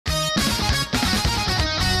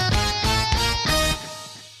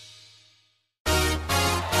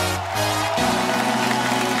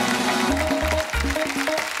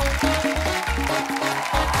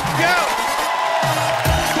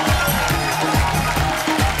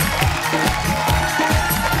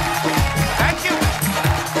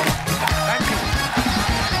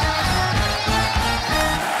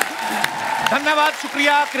धन्यवाद,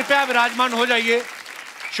 शुक्रिया। कृपया विराजमान हो जाइए।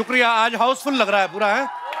 शुक्रिया। आज हाउसफुल लग रहा है पूरा, है?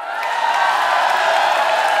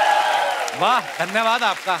 वाह, धन्यवाद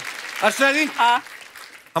आपका। अर्चना जी,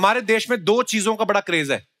 हमारे देश में दो चीजों का बड़ा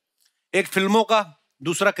क्रेज है, एक फिल्मों का,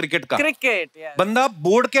 दूसरा क्रिकेट का। क्रिकेट। बंदा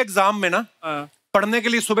बोर्ड के एग्जाम में ना पढ़ने के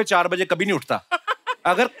लिए सुबह 4 बजे कभी नहीं उठता।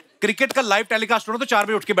 अगर क्रिकेट का लाइव टेलीकास्ट हो तो 4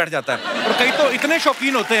 बजे उठ के बैठ जाता है। और कई तो इतने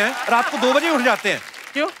शौकीन होते हैं रात को 2 बजे उठ जाते हैं।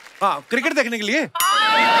 क्यों? हाँ, क्रिकेट देखने के लिए।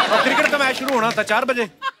 और क्रिकेट का मैच शुरू होना था 4 बजे,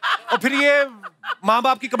 और फिर ये माँ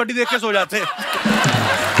बाप की कबड्डी देख के सो जाते हैं।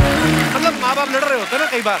 मतलब माँ बाप लड़ रहे होते हैं ना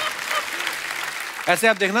कई बार। ऐसे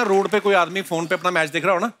आप देखना, रोड पे कोई आदमी फोन पे अपना मैच देख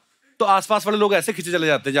रहा हो ना, तो आसपास वाले लोग ऐसे खींचे चले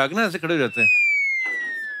जाते हैं, जाके ना ऐसे खड़े हो जाते हैं।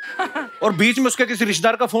 और बीच में उसके किसी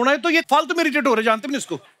रिश्तेदार का फोन आए तो ये फालतू में इरिटेट हो रहे, जानते भी नहीं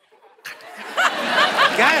इसको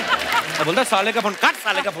क्या है। अब बोलता है साले का फोन काट,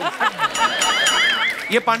 साले का फोन।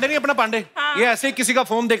 ये पांडे नहीं, अपना पांडे, ये ऐसे ही किसी का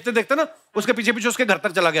फोन देखते देखते ना उसके पीछे पीछे उसके घर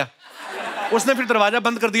तक चला गया। उसने फिर दरवाजा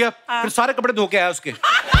बंद कर दिया, फिर सारे कपड़े धो के आया उसके।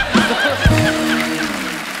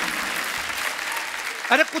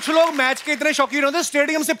 अरे कुछ लोग मैच के इतने शौकीन होते हैं,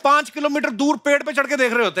 स्टेडियम से 5 किलोमीटर दूर पेड़ पे चढ़ के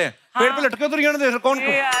देख रहे होते हैं। पेड़ पे लटके तो रिया देख रहे कौन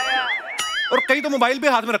को। और कई तो मोबाइल भी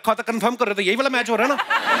हाथ में रखा था, कंफर्म कर रहे थे यही वाला मैच हो रहा है ना।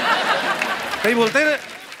 कई बोलते हैं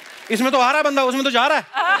इसमें तो आ रहा है बंदा, उसमें तो जा रहा है।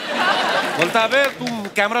 बोलता है अबे तू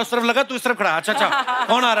कैमरा उस तरफ लगा, तू इस तरफ खड़ा। अच्छा अच्छा,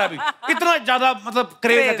 कौन आ रहा है अभी। इतना ज्यादा मतलब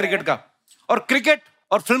क्रेज है क्रिकेट का। और क्रिकेट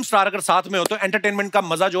और फिल्म स्टार अगर साथ में हो तो एंटरटेनमेंट का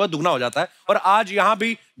मजा जो है दुगना हो जाता है। और आज यहाँ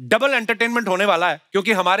भी डबल एंटरटेनमेंट होने वाला है,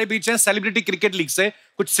 क्योंकि हमारे बीच हैं सेलिब्रिटी क्रिकेट लीग से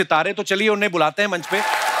कुछ सितारे। तो चलिए उन्हें बुलाते हैं मंच पे।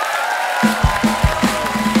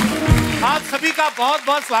 आप सभी का बहुत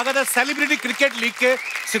बहुत स्वागत है। सेलिब्रिटी क्रिकेट लीग के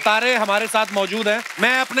सितारे हमारे साथ मौजूद हैं।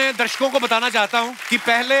 मैं अपने दर्शकों को बताना चाहता हूं कि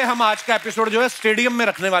पहले हम आज का एपिसोड जो है स्टेडियम में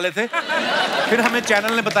रखने वाले थे, फिर हमें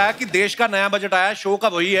चैनल ने बताया कि देश का नया बजट आया, शो का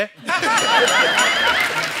वही है।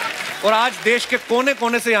 और आज देश के कोने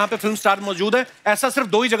कोने से यहाँ पे फिल्म स्टार मौजूद है। ऐसा सिर्फ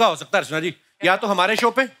 2 ही जगह हो सकता है अर्चना जी, या तो हमारे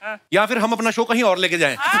शो पे या फिर हम अपना शो कहीं और लेके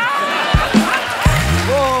जाएं।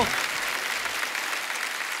 तो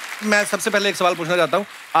मैं सबसे पहले एक सवाल पूछना चाहता हूँ,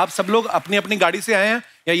 आप सब लोग अपनी अपनी गाड़ी से आए हैं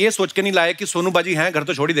या ये सोच के नहीं लाए कि सोनू बाजी हैं घर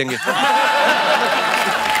तो छोड़ ही देंगे।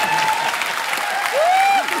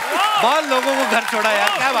 बहुत लोगों को घर छोड़ा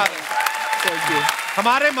यार, क्या बात है।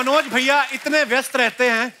 हमारे मनोज भैया इतने व्यस्त रहते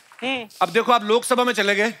हैं। अब देखो आप लोकसभा में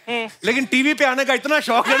चले गए, लेकिन टीवी पे आने का इतना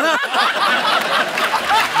शौक है ना।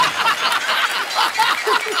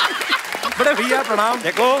 बड़े भैया प्रणाम।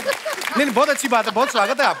 देखो नहीं, बहुत अच्छी बात है, बहुत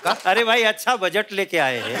स्वागत है आपका। अरे भाई अच्छा बजट लेके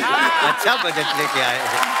आए हैं, अच्छा बजट लेके आए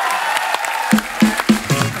हैं।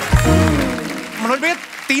 मनोज भैया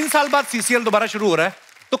 3 साल बाद सीसीएल दोबारा शुरू हो रहा है,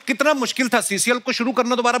 तो कितना मुश्किल था सीसीएल को शुरू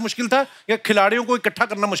करना? दोबारा मुश्किल था या खिलाड़ियों को इकट्ठा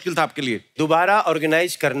करना मुश्किल था आपके लिए? दोबारा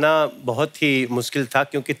ऑर्गेनाइज करना बहुत ही मुश्किल था,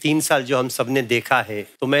 क्योंकि 3 साल जो हम सबने देखा है,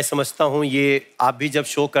 तो मैं समझता हूँ ये आप भी जब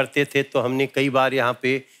शो करते थे तो हमने कई बार यहाँ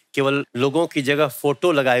पे केवल लोगों की जगह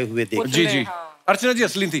फोटो लगाए हुए देखे। जी जी, अर्चना जी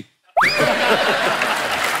असली थी।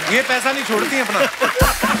 ये पैसा नहीं छोड़ती है अपना।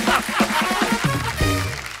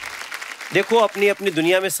 देखो अपनी अपनी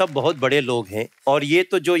दुनिया में सब बहुत बड़े लोग हैं, और ये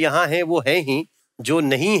तो जो यहाँ हैं वो है ही, जो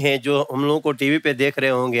नहीं है, जो हम लोगों को टीवी पे देख रहे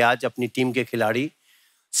होंगे आज अपनी टीम के खिलाड़ी,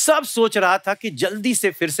 सब सोच रहा था कि जल्दी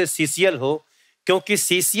से फिर से सीसीएल हो, क्योंकि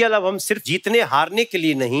सीसीएल अब हम सिर्फ जीतने हारने के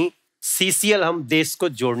लिए नहीं, सीसीएल हम देश को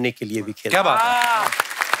जोड़ने के लिए भी खेल। क्या बात है।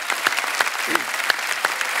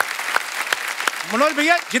 मनोज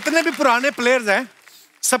भैया जितने भी पुराने प्लेयर्स हैं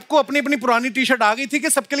सबको अपनी अपनी पुरानी टी शर्ट आ गई थी कि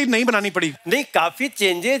सबके लिए नई बनानी पड़ी? नहीं, काफी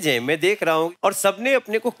चेंजेज हैं मैं देख रहा हूँ, और सबने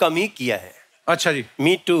अपने को कम ही किया है। अच्छा जी,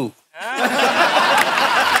 मी टू।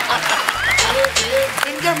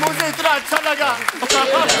 इनके मुंह से इतना अच्छा लगा।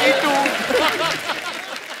 मी टू।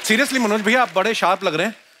 सीरियसली मनोज भैया आप बड़े शार्प लग रहे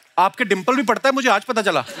हैं, आपके डिंपल भी पड़ता है, मुझे आज पता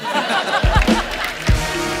चला।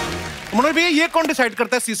 मनोज भैया ये कौन डिसाइड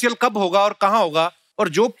करता है सीसीएल कब होगा और कहाँ होगा, और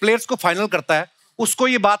जो प्लेयर्स को फाइनल करता है उसको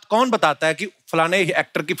ये बात कौन बताता है कि फलाने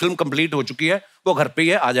एक्टर की फिल्म कंप्लीट हो चुकी है, वो घर पे ही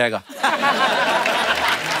है, आ जाएगा?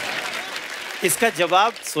 इसका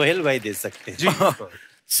जवाब सोहेल भाई दे सकते हैं। जी।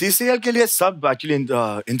 सीसीएल के लिए सब एक्चुअली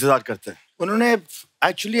इंतजार करते हैं। उन्होंने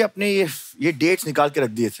एक्चुअली अपने ये डेट्स निकाल के रख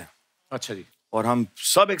दिए थे। अच्छा जी। और हम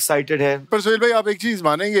सब एक्साइटेड है। पर सोहेल भाई आप एक चीज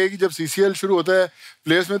मानेंगे कि जब सीसीएल शुरू होता है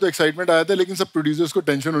प्लेयर्स में तो एक्साइटमेंट आया था, लेकिन सब प्रोड्यूसर्स को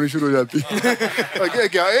टेंशन होनी शुरू हो जाती है।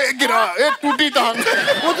 क्या एक गिरा, एक टूटी टांग।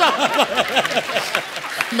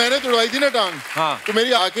 मैंने तोड़वाई थी ना टांग। हाँ। तो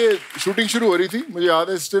मेरी आके शूटिंग शुरू हो रही थी, मुझे याद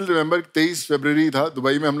है, स्टिल रिमेम्बर 23 फरवरी था,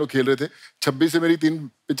 दुबई में हम लोग खेल रहे थे। 26 से मेरी 3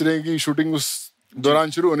 पिक्चरें की शूटिंग उस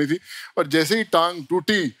दौरान शुरू होनी थी, और जैसे ही टांग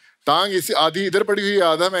टूटी, टांग इसी आधी इधर पड़ी हुई,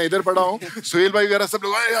 आधा मैं इधर पड़ा हूँ। सोहेल भाई वगैरह सब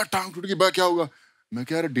लोग आए, यार टांग टूट गई, क्या होगा? मैं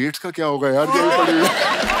क्या यार डेट्स का क्या होगा यार, क्या पड़ी हुई।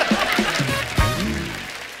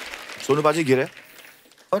 सोनू बाजी गिरे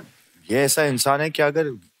और ये ऐसा इंसान है कि अगर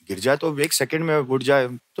गिर जाए तो 1 सेकंड में उठ जाए।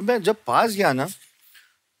 तो मैं जब पास गया ना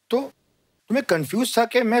तो मैं कंफ्यूज था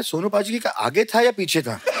कि मैं सोनू पाजी के आगे था या पीछे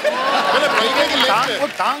था।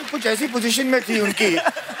 टांग कुछ ऐसी पोजीशन में थी उनकी,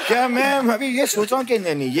 क्या मैं अभी ये सोच रहा हूँ कि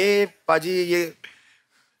नहीं ये पाजी ये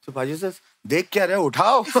तो पाजी से देख क्या रहे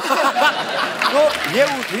उठाओ। तो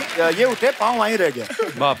ये उठे पाँव वहीं रह गया।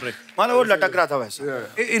 बाप रे, मानो वो लटक रहा था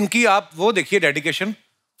वैसे। इनकी आप वो देखिए डेडिकेशन,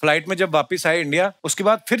 फ्लाइट में जब वापस आए इंडिया उसके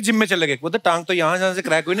बाद फिर जिम में चले गए। वो तो टांग तो यहाँ से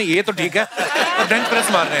क्रैक हुई नहीं, ये तो ठीक है, तो बेंच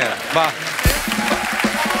प्रेस मार रहे हैं। वाह।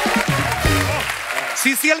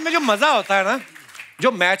 सीसीएल में जो मजा होता है ना,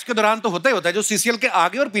 जो मैच के दौरान तो होता ही होता है, जो सीसीएल के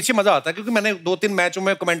आगे और पीछे मजा आता है। क्योंकि मैंने 2-3 मैचों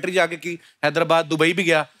में कमेंट्री जाके की, हैदराबाद, दुबई भी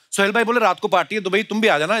गया। सोहेल भाई बोले रात को पार्टी है दुबई, तुम भी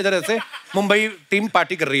आ जाना इधर, ऐसे मुंबई टीम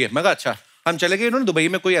पार्टी कर रही है। मैं कहा अच्छा। हम चले गए, इन्होंने दुबई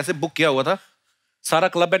में कोई ऐसे बुक किया हुआ था, सारा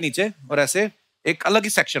क्लब है नीचे और ऐसे एक अलग ही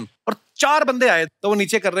सेक्शन, और 4 बंदे आए तो वो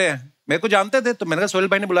नीचे कर रहे हैं। मेरे को जानते थे तो मैंने कहा सोहेल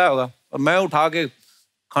भाई ने बुलाया होगा, और मैं उठा के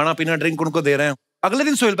खाना पीना ड्रिंक उनको दे रहे हैं। अगले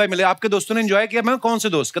दिन सोहेल भाई मिले, आपके दोस्तों ने एंजॉय किया। मैं कौन से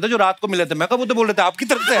दोस्त? कहते जो रात को मिले थे। मैं कहा वो तो बोल रहे थे आपकी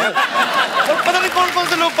तरफ से है। और पता नहीं कौन कौन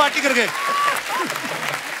से लोग पार्टी कर गए।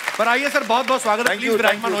 पर आइए सर, बहुत बहुत स्वागत है, प्लीज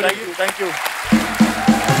विराजमान हो जाइए। Thank you.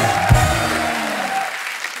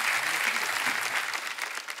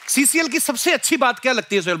 सीसीएल की सबसे अच्छी बात क्या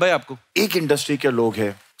लगती है सोहेल भाई आपको? एक इंडस्ट्री के लोग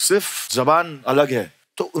हैं, सिर्फ जबान अलग है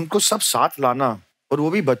तो उनको सब साथ लाना, और वो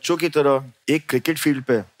भी बच्चों की तरह एक क्रिकेट फील्ड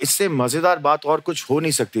पे, इससे मजेदार बात और कुछ हो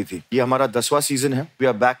नहीं सकती थी। ये हमारा 10वां सीजन है। We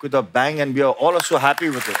are back with a bang and we are all so happy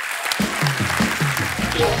with it.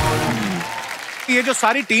 ये जो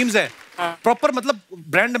सारी टीम्स हैं प्रॉपर मतलब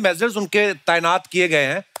ब्रांड एम्बेसडर्स उनके तैनात किए गए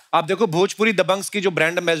हैं। आप देखो भोजपुरी दबंग्स की जो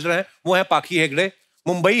ब्रांड एम्बेसडर हैं वो है पाखी हेगड़े,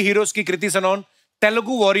 मुंबई हीरोज की कृति सनोन,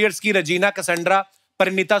 तेलुगु वॉरियर्स की रजीना कसंड्रा,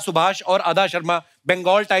 परिणीता सुभाष और अदा शर्मा,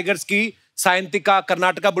 बंगाल टाइगर्स की सायंतिका,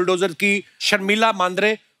 कर्नाटका बुलडोजर की शर्मिला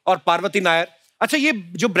मांद्रे और पार्वती नायर। अच्छा, ये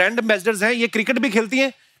जो ब्रांड एम्बेसडर्स हैं ये क्रिकेट भी खेलती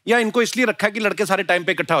हैं या इनको इसलिए रखा है कि लड़के सारे टाइम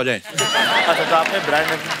पे इकट्ठा हो जाएं? अच्छा, तो आपने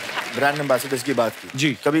ब्रांड एम्बेसडर्स की बात की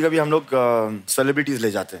जी। कभी कभी हम लोग सेलिब्रिटीज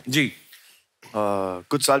ले जाते हैं जी।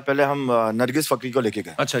 कुछ साल पहले हम नरगिस फकरी को लेके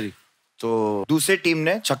गए। अच्छा जी। तो दूसरी टीम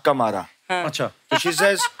ने छक्का मारा। अच्छा। तो she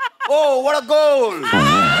says oh what a goal,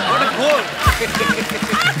 what a गोल।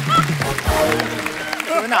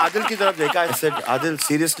 तो मैंने आदिल की तरफ देखा, I said, आदिल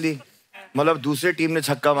सीरियसली, मतलब दूसरी टीम ने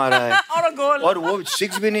छक्का मारा है और वो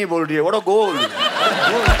 6 भी नहीं बोल रही है, व्हाट अ गोल।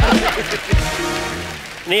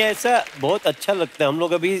 नहीं, ऐसा बहुत अच्छा लगता है। हम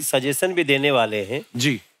लोग अभी सजेशन भी देने वाले हैं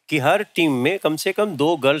जी कि हर टीम में कम से कम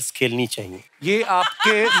 2 गर्ल्स खेलनी चाहिए। ये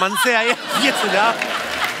आपके मन से आया ये सुझाव?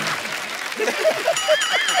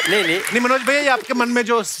 नहीं मनोज भैया, ये आपके मन में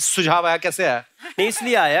जो सुझाव आया कैसे आया? नहीं,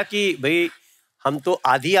 इसलिए आया कि भाई हम तो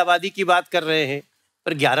आधी आबादी की बात कर रहे हैं,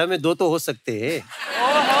 पर 11 में 2 तो हो सकते हैं।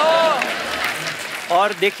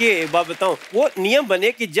 और देखिए एक बात बताऊं, वो नियम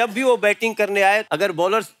बने कि जब भी वो बैटिंग करने आए, अगर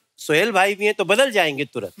बॉलर सोहेल भाई भी हैं तो बदल जाएंगे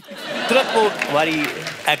तुरंत वो हमारी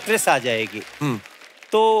एक्ट्रेस आ जाएगी।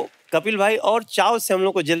 तो कपिल भाई और चाव से हम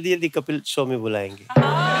लोग को जल्दी जल्दी कपिल शो में बुलाएंगे।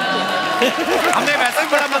 हमें वैसे भी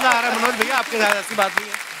बड़ा मजा आ रहा है मनोज भैया, आपके साथ ऐसी बात नहीं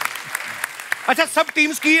है। अच्छा, सब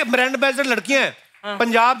टीम्स की ब्रांड एम्बेसडर लड़कियां हैं।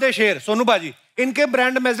 पंजाब दे शेर सोनू बाजी, इनके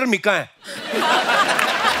ब्रांड एम्बेसडर मिका हैं।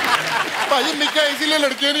 भाई मिका इसीलिए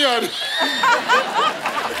लड़कियां नहीं आ रही।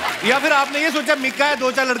 या फिर आपने ये सोचा मिका है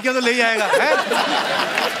 2-4 लड़कियां तो ले जाएगा है?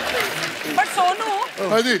 बट सोनू,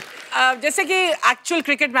 हाँ जी, जैसे कि एक्चुअल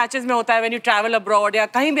क्रिकेट मैचेस में होता है, व्हेन यू ट्रैवल अब्रॉड या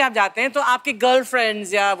कहीं भी आप जाते हैं तो आपकी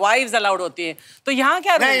गर्लफ्रेंड्स या वाइफ्स अलाउड होती हैं, तो यहाँ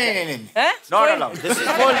क्या रूल है? नहीं, not allowed, this is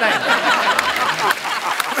full time.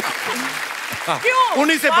 क्यों?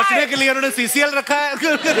 उन्हीं से बचने के लिए उन्होंने सीसीएल रखा है।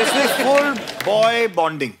 This is full boy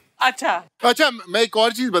bonding. अच्छा, मैं एक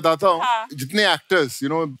और चीज बताता हूँ। हाँ। जितने एक्टर्स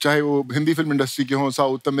चाहे वो हिंदी फिल्म इंडस्ट्री के हों,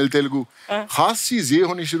 साउथ, तमिल, तेलुगु, खास चीज ये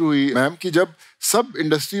होनी शुरू हुई मैम कि जब सब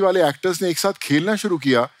इंडस्ट्री वाले एक्टर्स ने एक साथ खेलना शुरू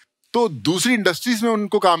किया तो दूसरी इंडस्ट्रीज में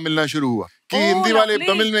उनको काम मिलना शुरू हुआ कि हिंदी वाले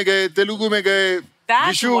तमिल में गए, तेलुगु में गए,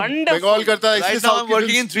 विशु बंगाल करता है, Right now I'm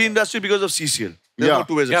working in 3 industries because of CCL. There's no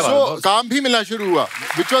two ways about it. So काम भी मिलना शुरू हुआ,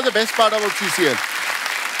 which was the best part about CCL.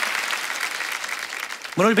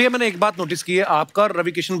 Manoj भैया, मैंने एक बात नोटिस की है, आपका और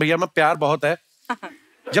रवि किशन भैया में प्यार बहुत है।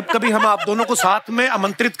 जब कभी हम आप दोनों को साथ में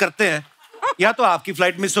आमंत्रित करते हैं, या तो आपकी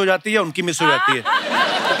फ्लाइट मिस हो जाती है या उनकी मिस हो जाती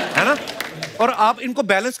है ना? और आप इनको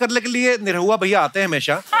बैलेंस करने के लिए निरहुआ भैया आते हैं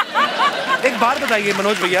हमेशा। एक बात बताइए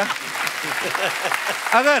मनोज भैया,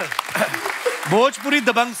 अगर भोजपुरी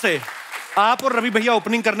दबंग से आप और रवि भैया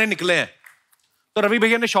ओपनिंग करने निकले हैं तो रवि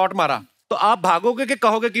भैया ने शॉट मारा, तो आप भागोगे कि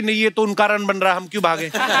कहोगे कि नहीं ये तो उनका रन बन रहा है, हम क्यों भागे?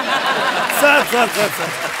 सर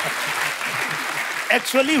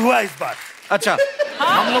एक्चुअली हुआ इस बार। अच्छा,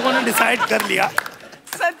 हम लोगों ने डिसाइड कर लिया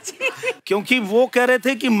सच्ची? क्योंकि वो कह रहे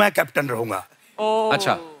थे कि मैं कैप्टन रहूंगा।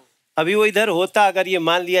 अच्छा, अभी वो इधर होता, अगर ये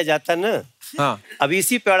मान लिया जाता ना, हाँ, अभी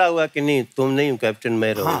इसी पे अड़ा हुआ कि नहीं तुम नहीं हो कैप्टन,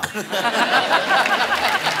 मैं रहूं।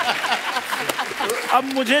 अब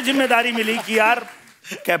मुझे जिम्मेदारी मिली कि यार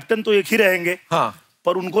कैप्टन तो एक ही रहेंगे, हाँ,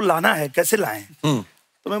 पर उनको लाना है, कैसे लाएं?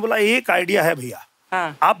 तो मैं बोला एक आइडिया है भैया,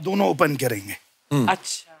 हाँ। आप दोनों ओपन करेंगे,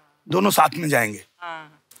 अच्छा, दोनों साथ में जाएंगे।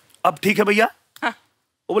 हाँ। अब ठीक है भैया? हाँ।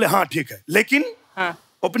 वो बोले हाँ ठीक है, लेकिन हाँ।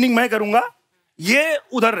 ओपनिंग मैं करूंगा, ये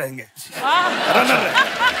उधर रहेंगे, रनर रहेंगे।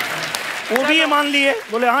 वो भी ये मान लिए,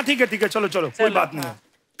 बोले हाँ ठीक है चलो चलो कोई बात नहीं है।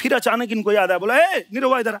 फिर अचानक इनको याद आया, बोला ए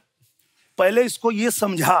निरहुआ इधर आ। पहले इसको ये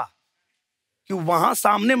समझा कि वहां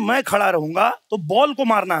सामने मैं खड़ा रहूंगा तो बॉल को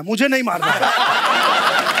मारना है, मुझे नहीं मारना है।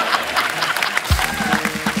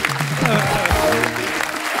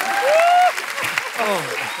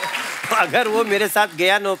 अगर वो मेरे साथ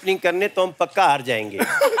गया ना ओपनिंग करने तो हम पक्का हार जाएंगे।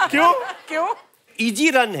 क्यों? इजी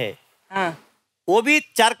रन है। हाँ। वो भी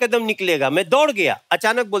 4 कदम निकलेगा, मैं दौड़ गया,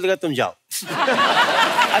 अचानक बोल देगा तुम जाओ।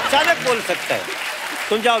 अचानक बोल सकता है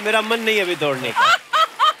तुम जाओ, मेरा मन नहीं है अभी दौड़ने का।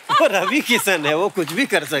 वो रवि किशन है, वो कुछ भी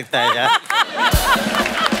कर सकता है यार।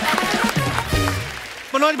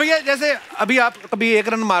 मनोज भैया, जैसे अभी आप कभी 1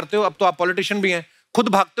 रन मारते हो, अब तो आप पॉलिटिशियन भी हैं, खुद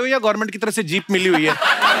भागते हो या गवर्नमेंट की तरफ से जीप मिली हुई है?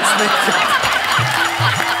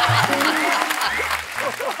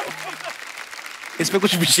 इस पे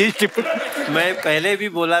कुछ विशेष टिप्पणी? मैं पहले भी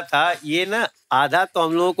बोला था, ये ना आधा तो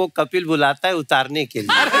हम लोगों को कपिल बुलाता है उतारने के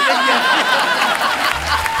लिए।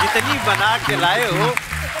 जितनी बना के लाए हो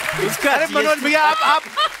उसका। अरे मनोज भैया,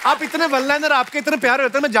 आप इतने वनलाइनर, आपके इतने प्यारे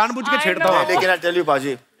होते हैं, मैं जानबूझ के छेड़ता हूँ। लेकिन आई टेल यू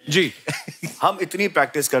पाजी जी, हम इतनी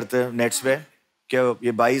प्रैक्टिस करते हैं नेट्स पे कि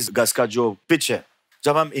ये 22 गज का जो पिच है,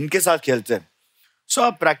 जब हम इनके साथ खेलते हैं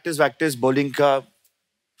सब प्रैक्टिस वैक्टिस बॉलिंग का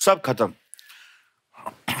सब खत्म।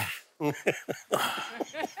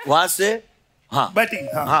 वहां से हाँ बैटिंग,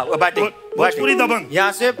 हाँ बैटिंग, भोजपुरी दबंग,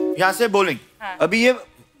 यहाँ से बॉलिंग। अभी ये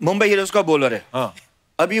मुंबई हीरोज का बॉलर है, हाँ,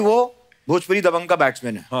 अभी वो भोजपुरी दबंग का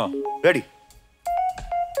बैट्समैन है। हाँ, रेडी?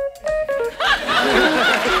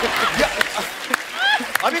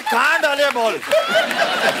 अभी कहाँ डाले बॉल?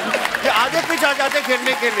 ये आगे पिच आ जाते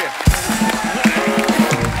खेलने के लिए।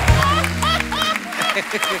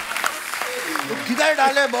 तो किधर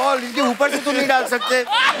डाले बॉल? इनके ऊपर से तो नहीं डाल सकते।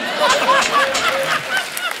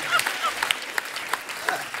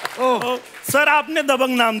 ओह सर, आपने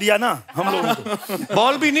दबंग नाम दिया ना हम लोगों को।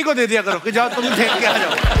 बॉल भी इन्हीं को दे दिया करो कि जाओ तुम खेल के आ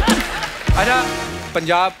जाओ। अच्छा,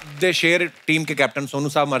 पंजाब दे शेर टीम के कैप्टन सोनू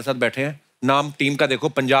साहब हमारे साथ बैठे हैं। नाम टीम का देखो,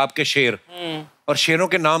 पंजाब के शेर, और शेरों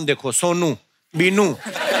के नाम देखो, सोनू, बीनू,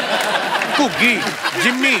 कुग्गी,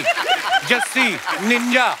 जिम्मी, जस्सी,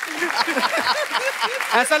 निंजा।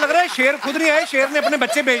 ऐसा लग रहा है शेर खुद नहीं आए, शेर ने अपने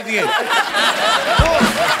बच्चे भेज दिए।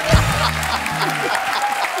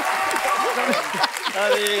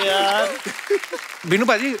 अरे यार, बीनू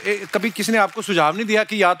भाजी, कभी किसी ने आपको सुझाव नहीं दिया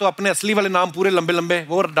कि या तो अपने असली वाले नाम पूरे लंबे लंबे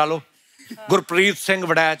वो डालो, गुरप्रीत सिंह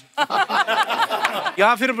वड़ैच,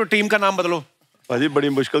 या फिर टीम का नाम बदलो? पाजी बड़ी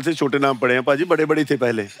मुश्किल से छोटे नाम पड़े हैं पाजी, बड़े बड़े थे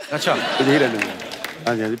पहले। अच्छा, तो यही रहने में।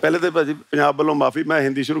 हाँ जी, हाँ जी, पहले तो पाजी पंजाब वालों माफी, मैं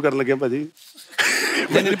हिंदी शुरू कर लगे पाजी।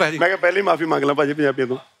 नहीं पाजी, मैं पहले ही माफी मांग ला पाजी पंजाबी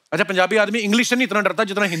तो। अच्छा, पंजाबी आदमी इंग्लिश से नहीं इतना डरता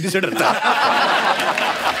जितना हिंदी से डरता।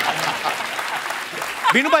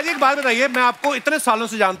 बीनू भाजी, एक बात बताइए, मैं आपको इतने सालों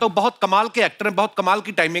से जानता हूँ, बहुत कमाल के एक्टर हैं, बहुत कमाल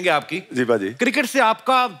की टाइमिंग है आपकी। जी पाजी। क्रिकेट से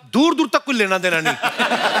आपका दूर दूर तक कोई लेना देना नहीं।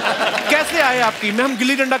 कैसे आए आप टीम में? हम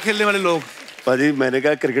गिल्ली डंडा खेलने वाले लोग। पाजी मैंने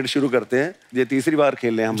कहा क्रिकेट शुरू करते हैं, ये तीसरी बार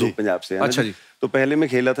खेल रहे हैं हम लोग पंजाब से। अच्छा जी। तो पहले में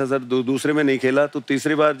खेला था सर, दूसरे में नहीं खेला, तो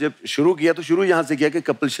तीसरी बार जब शुरू किया तो शुरू यहाँ से किया कि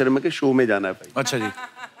कपिल शर्मा के शो में जाना है भाई। अच्छा जी,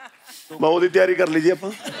 बहुत ही तैयारी कर लीजिए आप।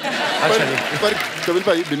 अच्छा जी। पर कपिल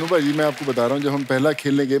भाई, बिनू भाई, मैं आपको बता रहा हूँ, जब हम पहला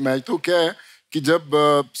खेलने गए मैच, तो क्या है कि जब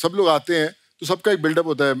सब लोग आते हैं तो सबका एक बिल्डअप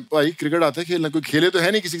होता है, भाई क्रिकेट आता है खेलना, कोई खेले तो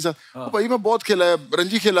है नहीं किसी के साथ। तो भाई मैं बहुत खेला है,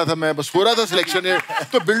 रणजी खेला था मैं, बस हो रहा था सिलेक्शन है,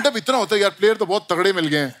 तो बिल्डअप इतना होता है यार, प्लेयर तो बहुत तगड़े मिल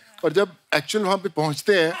गए हैं। और जब एक्चुअल वहाँ पे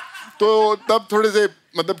पहुँचते हैं तो तब थोड़े से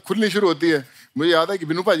मतलब खुलनी शुरू होती है। मुझे याद है कि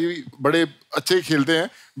बिनू भाजी बड़े अच्छे खेलते हैं,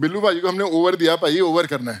 बिनू भाजी को हमने ओवर दिया, भाई ओवर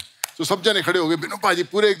करना है, तो सब जने खड़े हो गए, बिनू भाजी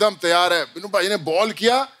पूरे एकदम तैयार है। बिनू भाजी ने बॉल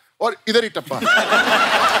किया और इधर ही टप्पा।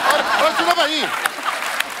 और सुनो भाई,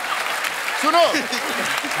 सुनो,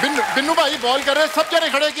 बिन्नू भाई बॉल कर रहे हैं, सब जने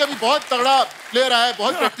खड़े कि अभी बहुत तगड़ा प्लेयर आया है,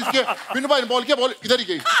 बहुत प्रैक्टिस किया। बिन्नू भाई ने बॉल किया, बॉल इधर ही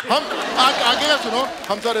गई। हम आगे का सुनो,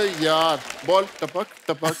 हम सर यार बॉल टपक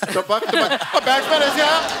टपक टपक टपक, और बैट्समैन ऐसे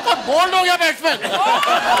आया और बोल्ड हो गया बैट्समैन।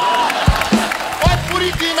 और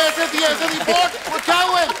पूरी टीम ऐसे थी बोल्ड, क्या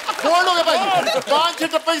हुआ, बोल्ड हो गया भाई, 5-6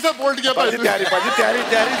 टप्पे के साथ बोल्ड किया भाई।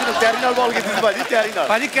 तैयारी नाल बॉल की थी भाजी, तैयारी नाल।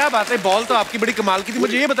 भाजी क्या बात है, बॉल तो आपकी बड़ी कमाल की थी।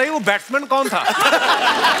 मुझे ये बताइए वो बैट्समैन कौन था?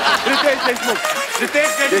 रितेश देशमुख।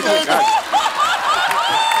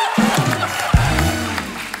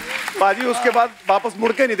 पाजी उसके बाद वापस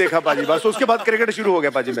मुड़ के नहीं देखा पाजी, बस उसके बाद क्रिकेट शुरू हो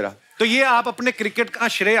गया पाजी मेरा। तो ये आप अपने क्रिकेट का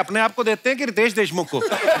श्रेय अपने आप को देते हैं कि रितेश देशमुख को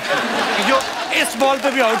कि जो इस बॉल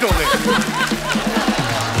पे भी आउट हो गए?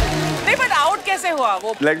 नहीं, बट आउट कैसे हुआ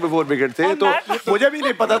वो? लेग में 4 विकेट थे तो मुझे भी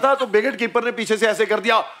नहीं पता था, तो विकेट कीपर ने पीछे से ऐसे कर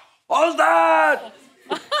दिया, ऑल दैट।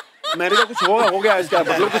 मैंने कहा कुछ हो गया इसका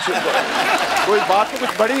मतलब, कुछ कोई बात तो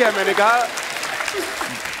कुछ बड़ी है। मैंने कहा,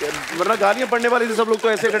 वरना गालियां पढ़ने वाले थे सब लोग,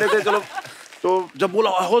 तो ऐसे खड़े थे। चलो, तो जब बोला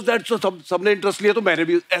हाउस दैट तो सबने इंटरेस्ट लिया, तो मैंने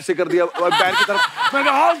भी ऐसे कर दिया बैट की तरफ। मैं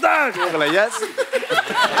कहा हाउस दैट, वो बोला यस।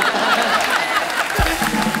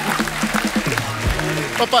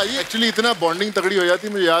 पापा ये एक्चुअली इतना बॉन्डिंग तगड़ी हो जाती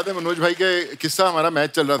है। मुझे याद है मनोज भाई के किस्सा, हमारा मैच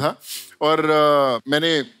चल रहा था और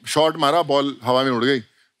मैंने शॉट मारा, बॉल हवा में उड़ गई,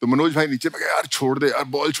 तो मनोज भाई नीचे पे गए, यार छोड़ दे यार,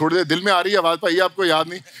 बॉल छोड़ दे। दिल में आ रही है आवाज, भाई आपको याद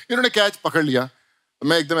नहीं। इन्होंने कैच पकड़ लिया,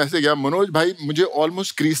 मैं एकदम ऐसे गया, मनोज भाई मुझे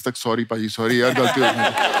ऑलमोस्ट क्रीज तक, सॉरी भाई सॉरी यार, गलती हो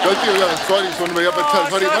गया, सॉरी सोनू भैया,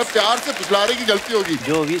 सॉरी, मैं प्यार से फुसला रही कि गलती होगी।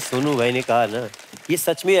 जो भी सोनू भाई ने कहा ना, ये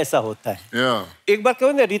सच में ऐसा होता है। एक बार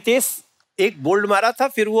क्या ना, रितेश एक बोल्ड मारा था,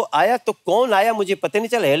 फिर वो आया तो कौन आया मुझे पता नहीं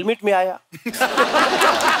चला, हेलमेट में आया।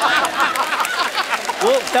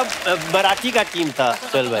 वो तब मराठी का टीम था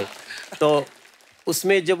चल भाई, तो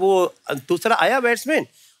उसमें जब वो दूसरा आया बैट्समैन,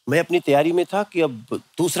 मैं अपनी तैयारी में था कि अब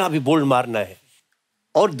दूसरा भी बोल्ड मारना है,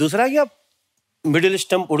 और दूसरा क्या मिडिल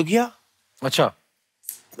स्टंप उड़ गया। अच्छा,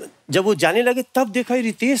 जब वो जाने लगे तब देखा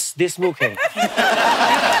रितेश देशमुख है।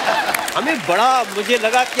 हमें बड़ा, मुझे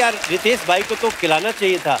लगा कि यार रितेश भाई को तो खिलाना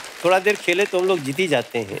चाहिए था, थोड़ा देर खेले तो हम लोग जीत ही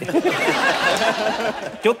जाते हैं।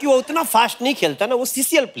 क्योंकि वो उतना फास्ट नहीं खेलता ना, वो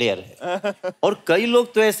CCL प्लेयर है। और कई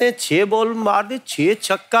लोग तो ऐसे 6 बॉल मार दे, 6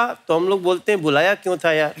 छक्का, तो हम लोग बोलते हैं बुलाया क्यों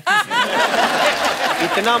था यार।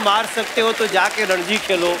 इतना मार सकते हो तो जाके रणजी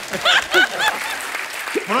खेलो।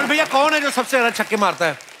 मनोज भैया कौन है जो सबसे ज्यादा छक्के मारता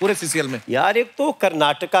है पूरे CCL में? यार एक तो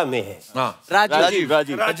कर्नाटका में है,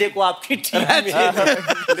 राजीव। देखो आपकी टीम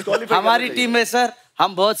में। हमारी टीम में सर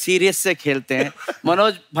हम बहुत सीरियस से खेलते हैं।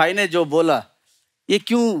 मनोज भाई ने जो बोला, ये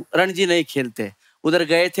क्यों रणजी नहीं खेलते, उधर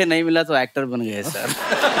गए थे नहीं मिला तो एक्टर बन गए सर।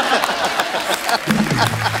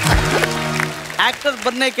 एक्टर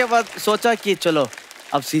बनने के बाद सोचा कि चलो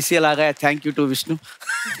अब CCL आ गया, थैंक यू टू विष्णु।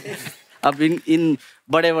 अब इन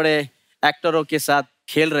बड़े बड़े एक्टरों के साथ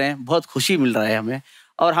खेल रहे हैं, बहुत खुशी मिल रहा है हमें।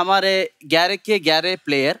 और हमारे 11 के 11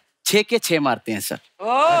 प्लेयर 6 के 6 मारते हैं सर।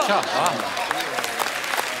 अच्छा,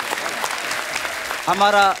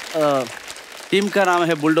 हमारा टीम का नाम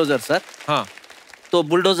है बुलडोजर सर। हाँ, तो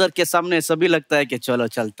बुलडोजर के सामने सभी लगता है कि चलो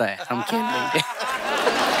चलता है, हम खेल लेंगे।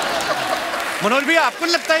 मनोज भैया आपको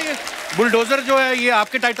नहीं लगता है ये बुलडोजर जो है ये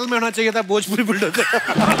आपके टाइटल में होना चाहिए था, भोजपुरी बुलडोजर?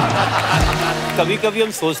 कभी कभी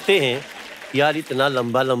हम सोचते हैं यार इतना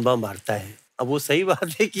लंबा लंबा मारता है। अब वो सही बात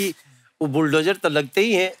है कि वो बुलडोजर तो लगते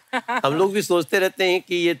ही हैं। हम लोग भी सोचते रहते हैं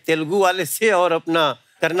कि ये तेलुगु वाले से और अपना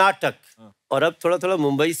कर्नाटक, और अब थोड़ा थोड़ा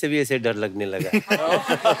मुंबई से भी ऐसे डर लगने लगा।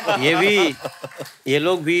 ये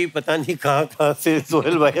लोग भी पता नहीं कहाँ से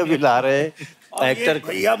सोहेल भैया भी ला रहे हैं एक्टर।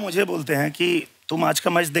 भैया मुझे बोलते हैं कि तुम आज का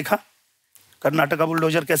मैच देखा, कर्नाटका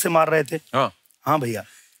बुलडोजर कैसे मार रहे थे? हाँ भैया,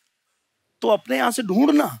 तो अपने यहाँ से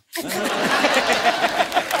ढूंढना।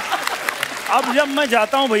 अब जब मैं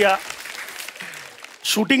जाता हूँ भैया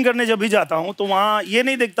शूटिंग करने, जब भी जाता हूँ तो वहाँ ये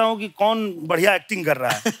नहीं देखता हूँ कि कौन बढ़िया एक्टिंग कर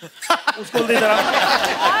रहा है, उसको दे रहा।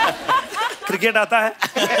 क्रिकेट आता है?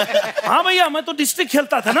 हाँ भैया, मैं तो डिस्ट्रिक्ट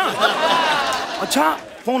खेलता था ना। अच्छा,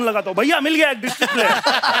 फोन लगा तो भैया मिल गया एक डिस्ट्रिक्ट प्लेयर,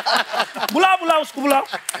 बुला उसको बुला।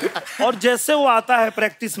 और जैसे वो आता है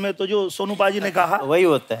प्रैक्टिस में, तो जो सोनू पाजी ने कहा वही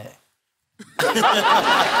होता है।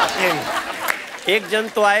 एक जन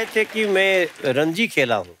तो आए थे कि मैं रणजी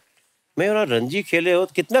खेला हूँ। मैं रणजी खेले हो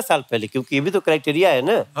तो कितना साल पहले, क्योंकि ये भी तो क्राइटेरिया है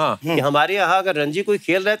ना। कि हमारे यहाँ अगर रणजी कोई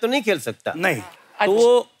खेल रहा है तो नहीं खेल सकता। नहीं। तो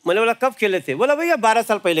वो मैंने बोला कब खेले थे? बोला भैया 12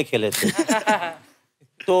 साल पहले खेले थे।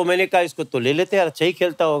 तो मैंने कहा इसको तो ले लेते हैं, अच्छा ही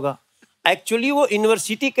खेलता होगा। एक्चुअली वो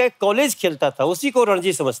यूनिवर्सिटी का एक कॉलेज खेलता था, उसी को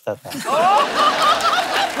रणजी समझता था।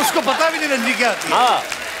 उसको पता भी नहीं रणजी क्या थी। हाँ,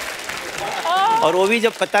 और वो भी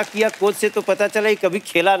जब पता किया कोच से तो पता चला कि कभी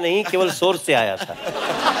खेला नहीं, केवल सोर्स से आया था।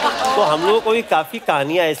 तो हम लोगों को भी काफी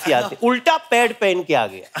कहानियां ऐसी आती। उल्टा पैड पहन के आ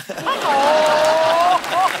गया।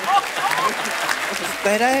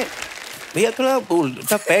 कह रहा है भैया थोड़ा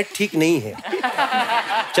उल्टा पैड ठीक नहीं है,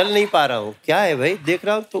 चल नहीं पा रहा हूँ। क्या है भाई? देख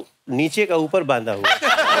रहा हूँ तो नीचे का ऊपर बांधा हुआ।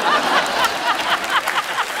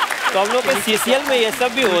 तो हम लोग के CCL में ये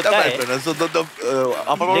सब भी होता है,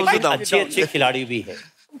 लेकिन अच्छे खिलाड़ी भी है।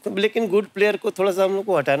 लेकिन गुड प्लेयर को थोड़ा सा हम लोग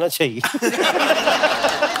को हटाना चाहिए।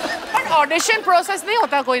 ऑडिशन प्रोसेस नहीं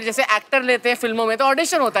होता कोई, जैसे एक्टर लेते हैं फिल्मों में तो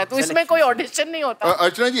ऑडिशन होता है, तो इसमें कोई ऑडिशन नहीं होता?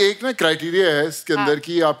 अर्चना जी, एक ना क्राइटेरिया है इसके अंदर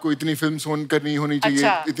कि आपको इतनी फिल्म करनी होनी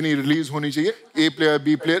चाहिए, इतनी रिलीज होनी चाहिए, A प्लेयर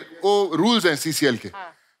B प्लेयर, वो रूल्स हैं CCL के।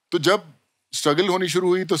 तो जब स्ट्रगल होनी शुरू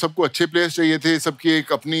हुई तो सबको अच्छे प्लेयर्स चाहिए थे, सबकी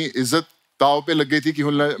एक अपनी इज्जत दाव पे लग गई थी कि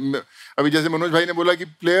अभी जैसे मनोज भाई ने बोला कि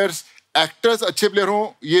प्लेयर्स एक्टर्स अच्छे प्लेयर हों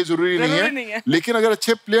ये जरूरी नहीं है, लेकिन अगर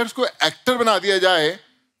अच्छे प्लेयर्स को एक्टर बना दिया जाए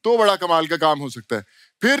तो बड़ा कमाल का काम हो सकता है।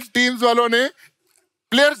 फिर टीम्स वालों ने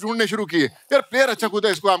प्लेयर्स ढूंढने शुरू किए, यार प्लेयर अच्छा कूदा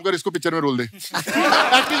है, इसको काम कर, इसको पिक्चर में रोल दे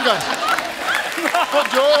एक्टिंग का। तो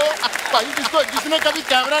जो भाई जिसने कभी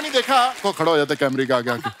कैमरा नहीं देखा वो खड़ा हो जाता है कैमरे के आगे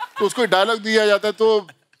आके, तो उसको डायलॉग दिया जाता है, तो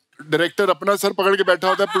डायरेक्टर अपना सर पकड़ के बैठा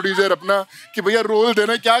होता है, प्रोड्यूसर अपना कि भैया रोल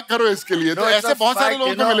देना, क्या करो इसके लिए। तो ऐसे बहुत सारे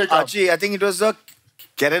लोगों को मिलेगा। I think it was the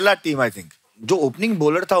Kerala team, I think जो ओपनिंग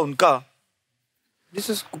बॉलर था उनका,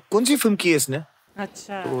 कौन सी फिल्म की है इसने?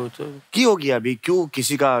 अच्छा की होगी अभी, क्यों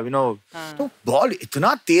किसी का तो बॉल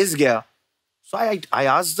इतना तेज गया। सो I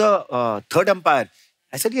asked the third umpire,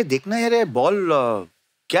 ऐसा ये देखना यार ये बॉल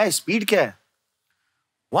क्या है, स्पीड क्या है?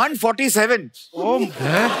 147।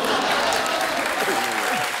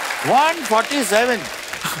 147।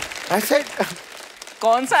 ऐसे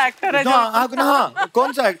कौन सा एक्टर है? हाँ,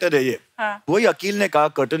 कौन सा एक्टर है ये? वही अकील ने कहा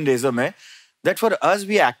कर्टन रेजर में, that for us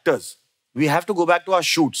we actors we have to go back to our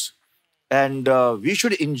shoots and we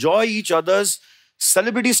should enjoy each other's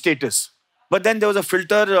celebrity status, but then there was a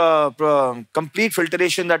complete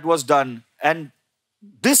filtration that was done, and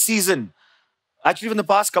this season, actually from the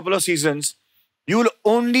past couple of seasons, you will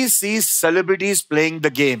only see celebrities playing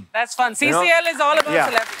the game. That's fun. CCL is all about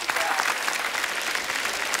celebrities.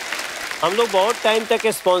 हम लोग बहुत time तक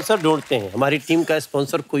sponsor ढूंढते हैं, हमारी team का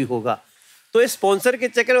sponsor कोई होगा, तो स्पॉन्सर के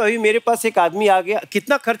चक्कर में अभी मेरे पास एक आदमी आ गया,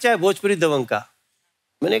 कितना खर्चा है भोजपुरी दबंग का?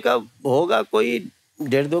 मैंने कहा होगा कोई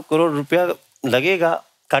 1.5-2 करोड़ रुपया लगेगा,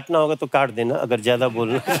 काटना होगा तो काट देना, अगर ज्यादा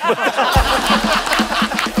बोलना।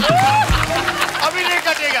 अभी नहीं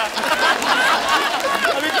कटेगा,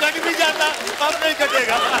 अभी कट भी जाता अब नहीं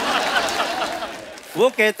कटेगा। वो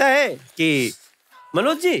कहता है कि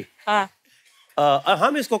मनोज जी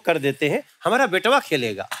हम इसको कर देते हैं, हमारा बेटवा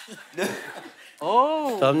खेलेगा।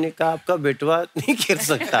 तो हमने कहा आपका बेटवा नहीं खेल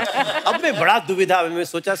सकता। अब मैं बड़ा दुविधा में, मैं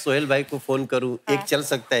सोचा सोहेल भाई को फोन करूं, एक चल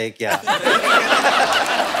सकता है क्या?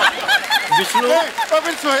 विष्णु तो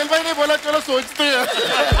फिर सोहेल भाई ने बोला चलो सोचते हैं।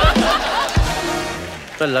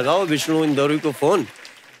 तो लगाओ विष्णु इंदौरी को फोन,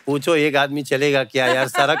 पूछो एक आदमी चलेगा क्या यार,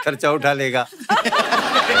 सारा खर्चा उठा लेगा।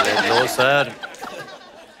 No sir,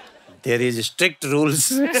 there is strict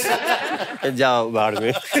rules. जाओ बाहर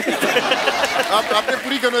में। आपने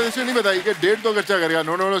पूरी कन्वर्सेशन नहीं बताई कि 1.5 तो खर्चा करेगा।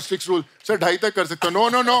 नो स्ट्रिक्ट रूल सर, 2.5 तक कर सकते हो।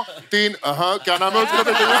 नो 3। हाँ क्या नाम है उसका?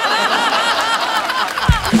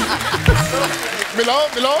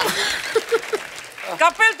 मिलाओ।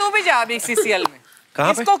 कपिल तू भी जा अभी CCL में,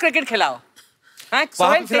 इसको क्रिकेट खिलाओ।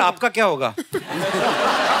 फिर आपका क्या होगा?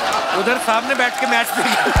 उधर सामने बैठ के मैच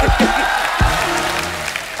देखेंगे।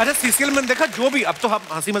 अच्छा CCL में देखा जो भी, अब तो हम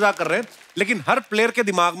हंसी मजाक कर रहे हैं, लेकिन हर प्लेयर के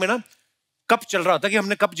दिमाग में ना कप चल रहा होता है कि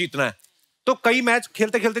हमने कप जीतना है। तो कई मैच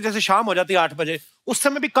खेलते खेलते जैसे शाम हो जाती है 8 बजे, उस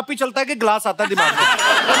समय भी कप ही चलता है कि ग्लास आता है दिमाग में।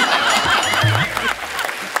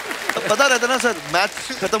 पता रहता ना सर, मैच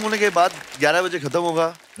खत्म होने के बाद 11 बजे खत्म होगा,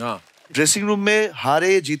 ड्रेसिंग रूम में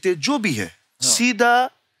हारे जीते जो भी है सीधा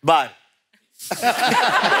बाहर।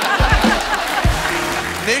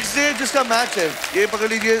 नेक्स्ट डे जिसका मैच है, ये पकड़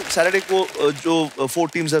लीजिए सैटरडे को जो 4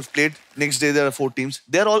 teams have played, next day there are 4 teams,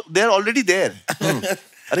 they are already there.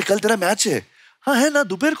 अरे कल तेरा मैच है? हाँ है ना,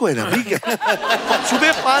 दोपहर को है ना, ठीक है।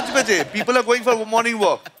 सुबह 5 बजे people are going for morning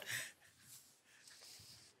walk.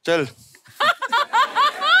 चल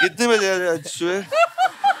कितने बजे? सुबह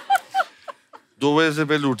 2 बजे से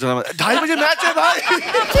पहले उठ जाना। 2:30 बजे मैच है भाई।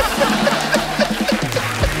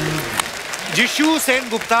 जिशु सेन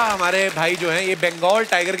गुप्ता हमारे भाई जो हैं, ये बंगाल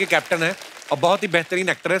टाइगर के कैप्टन हैं और बहुत ही बेहतरीन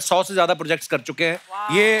एक्टर है, 100 से ज्यादा प्रोजेक्ट्स कर चुके हैं।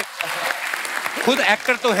 ये खुद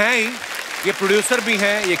एक्टर तो हैं ही, ये प्रोड्यूसर भी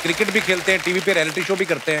हैं, ये क्रिकेट भी खेलते हैं, टीवी पे रियलिटी शो भी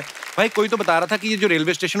करते हैं। भाई कोई तो बता रहा था कि ये जो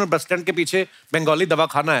रेलवे स्टेशन और बस स्टैंड के पीछे बंगाली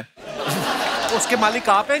दवाखाना है, उसके मालिक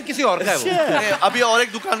आप हैं किसी और का है वो? अभी और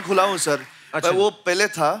एक दुकान खुला हूँ सर। अच्छा। वो पहले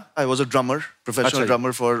था, I was a drummer, professional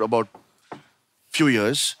drummer for about few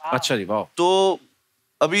years. अच्छा जी, वाह। तो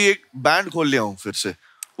अभी एक बैंड खोल लिया हूँ फिर से,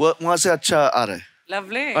 वो वहाँ से अच्छा आ रहा है।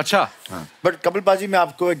 लवली। अच्छा। बट कपिल पाजी, मैं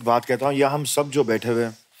आपको एक बात कहता हूँ, या हम सब जो बैठे हुए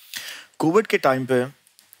हैं, कोविड के टाइम पे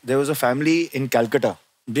there was a family in Calcutta.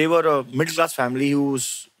 They were a middle class family who's,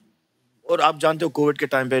 और आप जानते हो कोविड के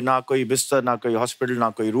टाइम पे ना कोई बिस्तर, ना कोई हॉस्पिटल, ना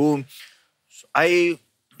कोई room. I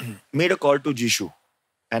made a call to Jishu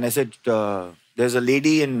and I said there's a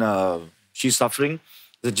lady in she's suffering,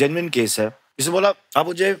 it's a genuine case है। जिसे बोला आप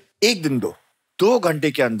मुझे 1 दिन दो। 2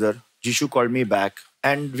 घंटे के अंदर Jishu called me back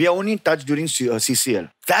and we are only in touch during CCL.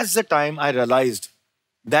 That's the time I realized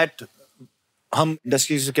that हम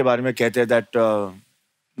इंडस्ट्रीज के बारे में कहते हैं that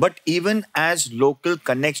but even as local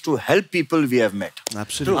connects to help people we have met.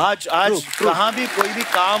 Absolutely. आज कहाँ भी कोई भी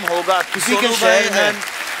काम होगा किसी के शहर में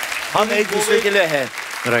हम एक दूसरे के लिए हैं.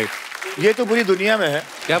 राइट. ये तो पूरी दुनिया में है.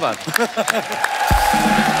 क्या बात.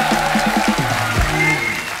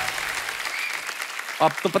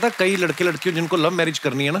 अब तो पता कई लड़के लड़कियों जिनको लव मैरिज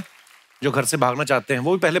करनी है ना, जो घर से भागना चाहते हैं,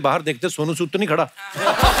 वो भी पहले बाहर देखते सोनू सूद तो नहीं खड़ा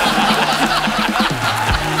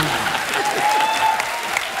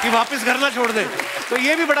कि वापस घर ना छोड़ दे. तो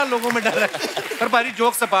ये भी बड़ा लोगों में डर है. पर भाई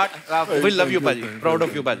jokes apart, we love you पाजी, प्राउड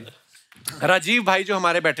ऑफ यू पाजी. राजीव भाई जो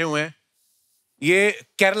हमारे बैठे हुए हैं, ये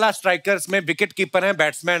केरला स्ट्राइकर्स में विकेट कीपर हैं,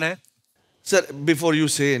 बैट्समैन हैं. Sir before you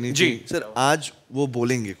say anything, ji sir आज वो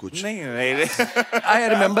बोलेंगे कुछ नहीं. आई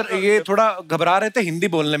रिमेम्बर ये थोड़ा घबरा रहे थे हिंदी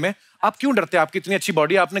बोलने में. आप क्यों डरते हैं? आपकी इतनी अच्छी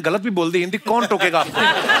बॉडी, आपने गलत भी बोल दी हिंदी, कौन टोकेगा आपको?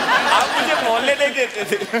 आप मुझे बोलने नहीं देते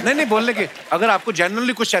थे. नहीं बोलने के, अगर आपको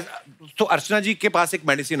जेन्युइनली कुछ, तो अर्चना जी के पास एक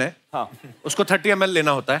मेडिसिन है. हाँ. उसको 30 ml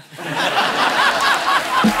लेना होता है.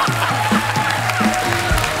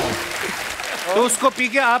 तो उसको पी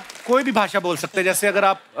के आप कोई भी भाषा बोल सकते हैं. जैसे अगर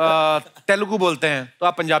आप तेलुगु बोलते हैं तो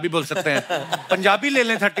आप पंजाबी बोल सकते हैं. पंजाबी ले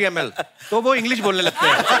लें 30 ml तो वो इंग्लिश बोलने लगते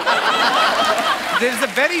हैं. There is a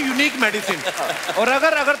very unique medicine. और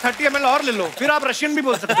अगर 30 ml और ले लो फिर आप रशियन भी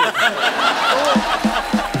बोल सकते हो.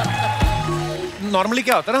 नॉर्मली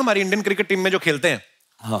क्या होता है ना, हमारी इंडियन क्रिकेट टीम में जो खेलते हैं,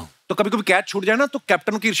 हाँ, तो कभी कभी कैच छूट जाए ना, तो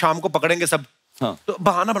कैप्टन की शाम को पकड़ेंगे सब. हाँ. तो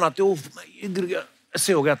बहाना बनाते हो, ये गिर गया,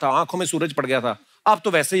 ऐसे हो गया था, आंखों में सूरज पड़ गया था. आप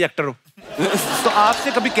तो वैसे ही एक्टर हो. तो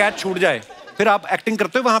आपसे कभी कैच छूट जाए फिर आप एक्टिंग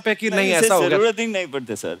करते हो वहां पे कि नहीं ऐसा हो गया? जरूरत ही नहीं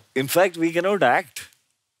पड़ता sir. In fact we can not act.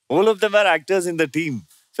 All of them are actors in the team.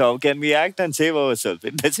 So how can we act and save ourselves?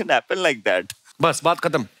 It doesn't happen like that. बस बात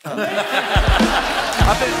खत्म.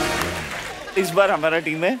 अब इस बार हमारा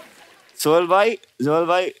टीम है सोहेल भाई,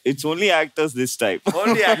 it's only actors this time.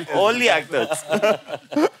 Only actors.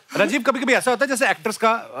 Rajiv, कभी कभी ऐसा होता है जैसे एक्टर्स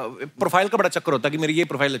का प्रोफाइल का बड़ा चक्कर होता है कि मेरी ये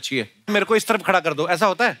प्रोफाइल अच्छी है, मेरे को इस तरफ खड़ा कर दो, ऐसा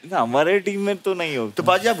होता है? हमारे टीम में तो नहीं होता. तो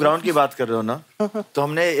पाजी आप ग्राउंड की बात कर रहे हो ना, तो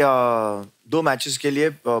हमने 2 मैचेस के लिए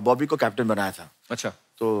बॉबी को कैप्टन बनाया था. अच्छा.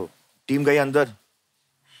 तो टीम गई अंदर,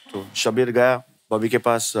 तो शबीर गया बॉबी के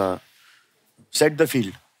पास, सेट द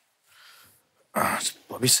फील्ड.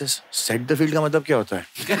 बॉबी से सेट द फील्ड का मतलब क्या होता है?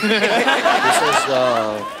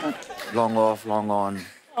 Long off, long on,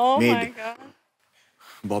 mid.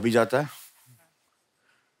 Bobby जाता है,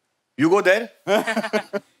 you go there,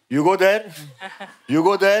 you go there, you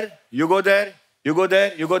go there, you go there, you go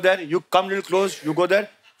there, you go there, you come little close, you go there,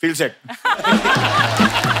 field set.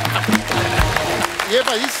 ये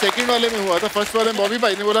भाई second वाले में हुआ था. First वाले में बॉबी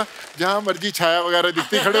भाई ने बोला जहां मर्जी छाया वगैरह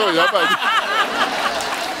दिखती खड़े हो जा भाई.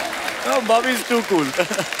 Bobby is to cool.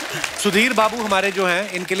 Sudhir बाबू हमारे जो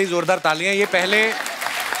हैं, इनके लिए जोरदार तालियां. ये पहले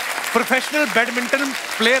प्रोफेशनल बैडमिंटन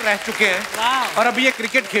प्लेयर रह चुके हैं और अभी ये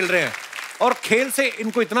क्रिकेट खेल रहे हैं और खेल से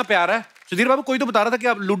इनको इतना प्यार है. सुधीर बाबू, कोई तो बता रहा था कि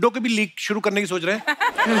आप लूडो के भी लीग शुरू करने की सोच रहे हैं.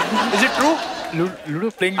 Is it true? Ludo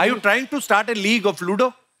playing. Are you trying to start A league of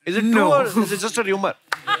ludo? Is it true और is it just a rumour?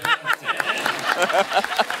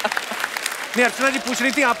 नहीं, अर्चना जी पूछ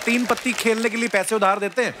रही थी, आप 3 पत्ती खेलने के लिए पैसे उधार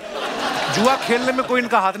देते हैं? जुआ खेलने में कोई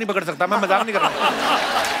इनका हाथ नहीं पकड़ सकता. मैं मजाक नहीं कर रहा.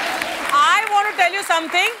 I want to tell you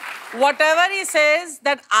something. Whatever he says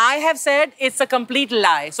that I have said, it's a complete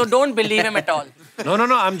lie. So don't believe him at all.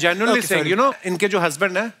 No. I'm genuinely saying, you know, इनके जो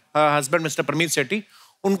हस्बैंड है, हस्बैंड मिस्टर परमीत सेठी,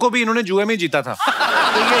 उनको भी इन्होंने जुए में जीता था.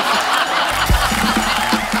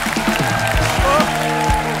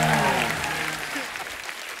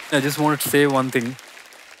 I just wanted to say one thing.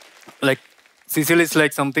 Like, CCL is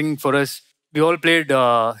like something for us. We all played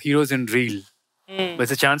heroes in real. But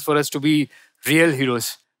it's a chance for us to be real heroes.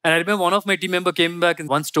 And I remember one of my team member came back and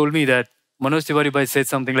once told me that Manoj Tiwari bhai said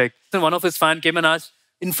something like, one of his fan came and asked,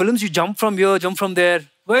 in films you jump from here, jump from there.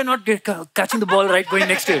 Why not catching the ball right, going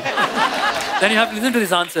next to it? Then you have to listen to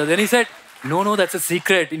this answer. Then he said, no, that's a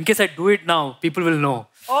secret. In case I do it now, people will know.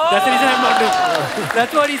 That's the reason I'm not doing it.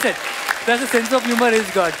 That's what he said. That's the sense of humor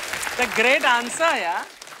he's got. It's a great answer, yeah.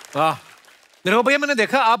 वाह. निरहुआ भैया, मैंने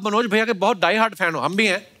देखा आप मनोज भैया के बहुत die hard fan हो. हम भी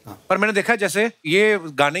हैं. पर मैंने देखा जैसे ये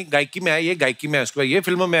गाने गायकी में आए, ये गायकी में आए, उसके बाद ये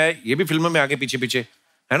फिल्मों में आए, ये भी फिल्मों में आगे पीछे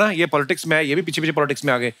है ना. ये पॉलिटिक्स में आए, ये भी पीछे पॉलिटिक्स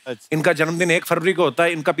में आगे. इनका जन्मदिन 1 फरवरी को होता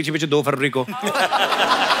है, इनका पीछे 2 फरवरी को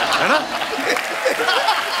है ना.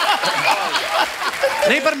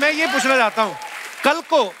 नहीं, पर मैं ये पूछना चाहता हूँ, कल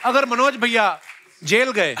को अगर मनोज भैया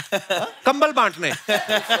जेल गए कंबल बांटने,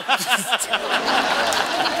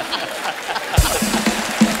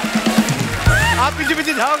 आप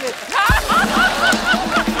पीछे जाओगे?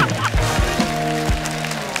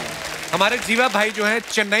 हमारे जीवा भाई जो हैं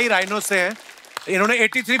चेन्नई राइनो से हैं. इन्होंने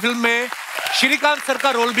 83 फिल्म में श्रीकांत सर का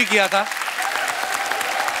रोल भी किया था.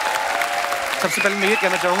 सबसे पहले मैं ये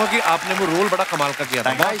कहना चाहूंगा कि आपने वो रोल बड़ा कमाल का किया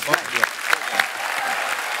था।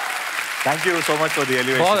 Thank you so much for the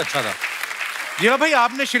elevation. बहुत अच्छा था। जीवा भाई,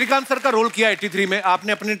 आपने श्रीकांत सर का रोल किया 83 में।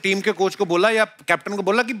 आपने अपनी टीम के कोच को बोला या कैप्टन को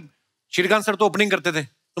बोला कि श्रीकांत सर तो ओपनिंग करते थे,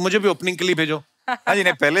 तो मुझे भी ओपनिंग के लिए भेजो? हाँ जी,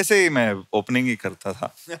 नहीं, पहले से ही मैं ओपनिंग ही करता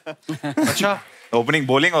था। अच्छा, ओपनिंग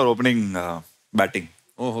बॉलिंग और ओपनिंग बैटिंग।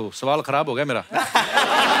 ओहो, सवाल खराब हो गया मेरा।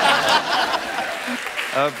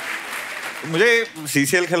 मुझे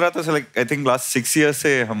CCL खेल रहा था, आई थिंक लास्ट 6 years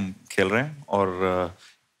से हम खेल रहे हैं, और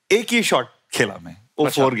एक ही शॉट खेला मैं, वो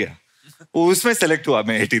 4 गया, उसमें सेलेक्ट हुआ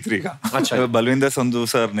मैं 83 का। अच्छा। बलविंदर संधू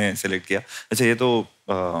सर ने सेलेक्ट किया, अच्छा ये तो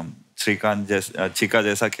श्रीकांत जैसा चिका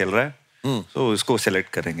जैसा खेल रहा है, तो इसको सेलेक्ट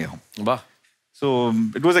करेंगे हम। वाह। So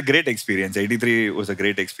it was a great experience. 83 was a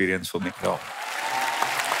great experience for me.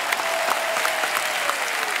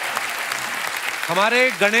 हमारे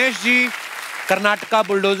गणेश जी कर्नाटका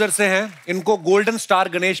बुलडोजर से हैं, इनको गोल्डन स्टार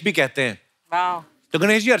गणेश भी कहते हैं। वाह। तो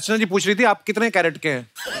गणेश जी, अर्चना जी पूछ रही थी आप कितने कैरेट के हैं?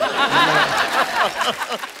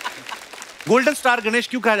 गोल्डन स्टार गणेश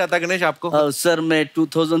क्यों कहा जाता है गणेश आपको? सर मैं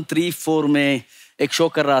 2003-04 में एक शो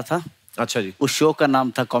कर रहा था। अच्छा जी। उस शो का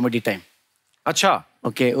नाम था कॉमेडी टाइम। अच्छा।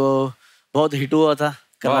 ओके, वो बहुत हिट हुआ था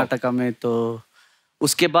कर्नाटका में, तो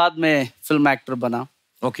उसके बाद मैं फिल्म एक्टर बना।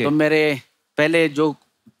 ओके। तो मेरे पहले जो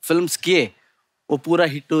फिल्म्स किए वो पूरा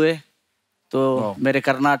हिट हुए, तो मेरे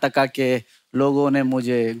कर्नाटका के लोगों ने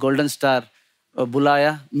मुझे गोल्डन स्टार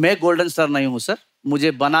बुलाया। मैं गोल्डन स्टार नहीं हूँ सर,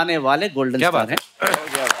 मुझे बनाने वाले गोल्डन स्टार हैं।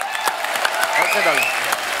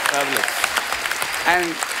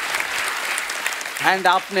 एंड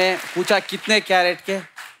आपने पूछा कितने कैरेट के,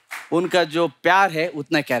 उनका जो प्यार है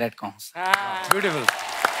उतना कैरेट का हूँ। ब्यूटीफुल।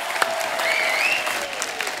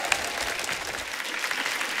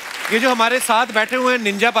 ये जो हमारे साथ बैठे हुए हैं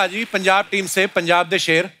निंजा पाजी, पंजाब टीम से, पंजाब दे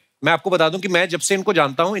शेर। मैं आपको बता दूं कि मैं जब से इनको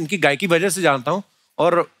जानता हूं, इनकी गायकी वजह से जानता हूं,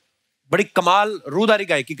 और बड़ी कमाल रूदारी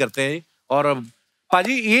गायकी करते हैं। और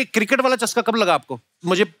पाजी, ये क्रिकेट वाला चस्का कब लगा आपको?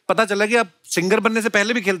 मुझे पता चला कि आप सिंगर बनने से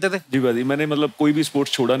पहले भी खेलते थे। जी पाजी, मैंने मतलब कोई भी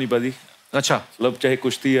स्पोर्ट्स छोड़ा नहीं पाजी। अच्छा। मतलब चाहे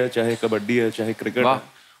कुश्ती है, चाहे कबड्डी है, चाहे क्रिकेट है,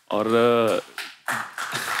 और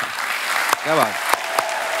क्या बात।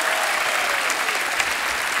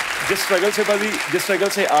 जिस स्ट्रगल से पाजी, जिस स्ट्रगल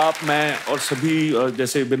से आप, मैं और सभी,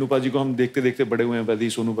 जैसे बेनू पाजी को हम देखते देखते बड़े हुए हैं पाजी,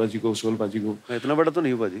 सोनू पाजी को, सोहल पाजी को। इतना बड़ा तो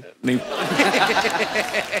नहीं हो पाजी। नहीं।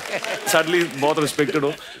 सैडली बहुत रिस्पेक्टेड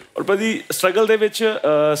हो। और पाजी स्ट्रगल ਦੇ ਵਿੱਚ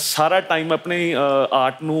ਸਾਰਾ ਟਾਈਮ ਆਪਣੀ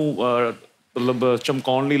ਆਰਟ ਨੂੰ मतलब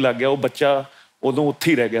चमकाਉਣ ਲਈ ਲੱਗ ਗਿਆ। ਉਹ ਬੱਚਾ ਉਦੋਂ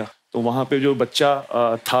ਉੱਥੇ ਹੀ ਰਹਿ ਗਿਆ। तो वहाँ पे जो बच्चा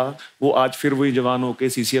था वो आज फिर वही जवान होके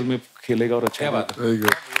CCL में खेलेगा और अच्छा बात है।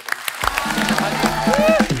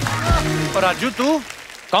 और राजू, तू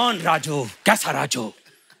कौन राजू? कैसा राजू?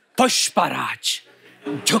 पुष्पराज।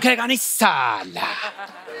 झुकेगा नहीं साला।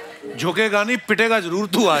 झुकेगा नहीं, पिटेगा जरूर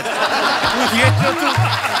तू आज। ये जो तू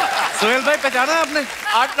सोहेल भाई पहचाना आपने?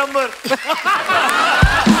 8 नंबर।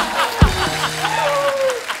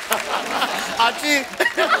 आची।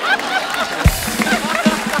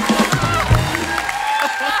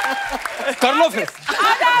 कर लो फिर।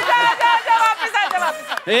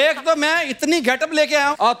 एक तो मैं इतनी गेटअप लेके आया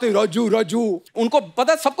हूं, आते राजू राजू, उनको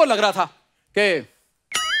पता, सबको लग रहा था कि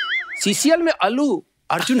CCL में अल्लू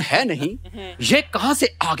अर्जुन है नहीं, ये कहां से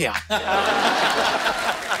आ गया।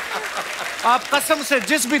 आप कसम से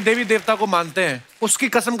जिस भी देवी देवता को मानते हैं उसकी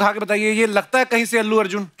कसम खा के बताइए, ये लगता है कहीं से अल्लू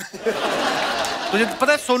अर्जुन? तुझे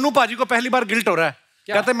पता है सोनू पाजी को पहली बार गिल्ट हो रहा है।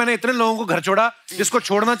 कहते हैं मैंने इतने लोगों को घर छोड़ा जिसको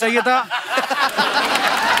छोड़ना चाहिए था।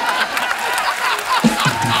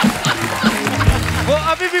 वो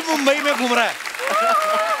अभी भी मुंबई में घूम रहा है।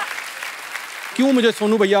 क्यों मुझे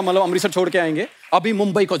सोनू भैया मतलब अमृतसर छोड़ के आएंगे? अभी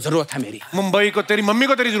मुंबई को जरूरत है मेरी। मुंबई को, तेरी मम्मी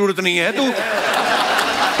को तेरी जरूरत नहीं है। तू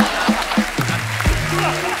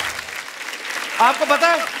आपको पता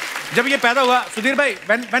है जब ये पैदा हुआ सुधीर भाई,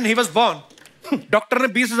 when he was born, doctor ने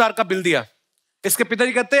 20,000 का बिल दिया। इसके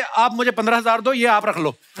पिताजी कहते आप मुझे 15,000 दो, ये आप रख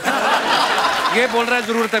लो। ये बोल रहा है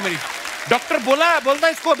जरूरत है मेरी। डॉक्टर बोलता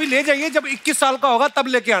इसको अभी ले जाइए, जब 21 साल का होगा तब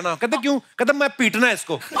लेके आना। कहते क्यों? कहते मैं पीटना है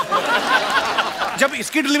इसको। जब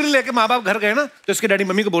इसकी डिलीवरी लेके माँ बाप घर गए ना, तो इसके डैडी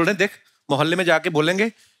मम्मी को बोल रहे हैं देख मोहल्ले में जाके बोलेंगे,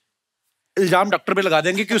 इल्जाम डॉक्टर पे लगा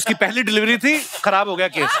देंगे कि उसकी पहली डिलीवरी थी, खराब हो गया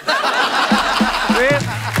केस।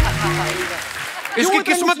 इसकी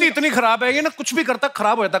किस्मत ही इतनी खराब है, ये ना कुछ भी करता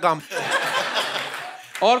खराब हो जाता काम।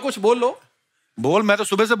 और कुछ बोल लो। बोल, मैं तो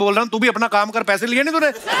सुबह से बोल रहा हूँ, तू भी अपना काम कर। पैसे लिए नहीं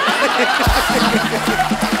तूने?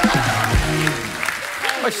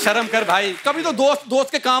 शर्म कर भाई, कभी तो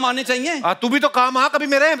दोस्त के काम आने चाहिए। तू भी तो काम आ कभी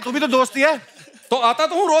मेरे, तू भी तो दोस्त ही है। तो आता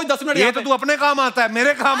तो हूँ रोज 10 मिनट। ये तो तू अपने काम आता है,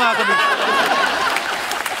 मेरे काम आ कभी।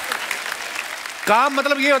 काम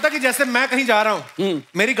मतलब ये होता है कि जैसे मैं कहीं जा रहा हूँ,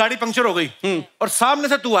 मेरी गाड़ी पंक्चर हो गई और सामने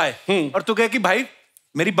से तू आए और तू कहे कि भाई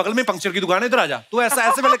मेरी बगल में पंक्चर की दुकान है, इधर आ जा। तू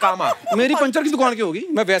ऐसे वाले काम आ। मेरी पंचर की दुकान की होगी,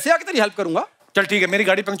 मैं वैसे आके तेरी हेल्प करूंगा। चल ठीक है, मेरी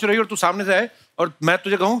गाड़ी पंक्चर हुई और तू सामने से आए और मैं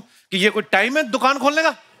तुझे कहूँ कि ये कोई टाइम है दुकान खोलने का?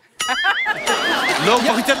 लोग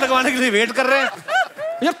पंक्चर लगवाने के लिए वेट कर रहे हैं।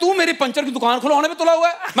 यार तू मेरी पंचर की दुकान खुलवाने पे तुला हुआ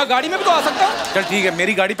है, मैं गाड़ी में भी तो आ सकता हूँ। चल ठीक है,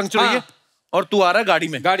 मेरी गाड़ी पंक्चर हुई है और तू आ रहा है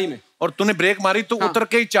गाड़ी में और तूने ब्रेक मारी तो उतर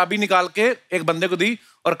के चाबी निकाल के एक बंदे को दी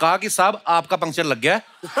और कहा कि साहब आपका पंक्चर लग गया है।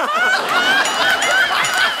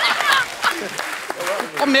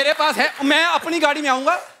 और मेरे पास है, मैं अपनी गाड़ी में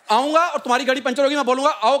आऊंगा और तुम्हारी गाड़ी पंचर होगी, मैं बोलूंगा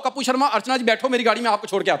आओ कपिल शर्मा, अर्चना जी बैठो मेरी गाड़ी में, आपको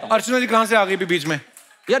छोड़ के आता हूं। अर्चना जी कहां से आ गई बीच में?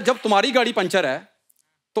 यार जब तुम्हारी गाड़ी पंचर है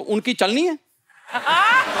तो उनकी चलनी है।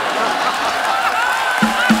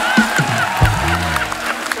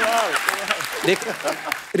 देख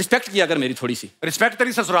रिस्पेक्ट किया अगर मेरी थोड़ी सी। रिस्पेक्ट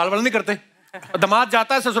तेरी ससुराल वाले नहीं करते। दामाद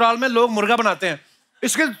जाता है ससुराल में, लोग मुर्गा बनाते हैं,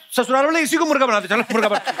 इसके ससुराल वाले इसी को मुर्गा बनाते। चलो मुर्गा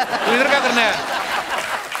बन, तो इधर क्या करना है?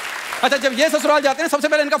 अच्छा जब ये ससुराल जाते हैं सबसे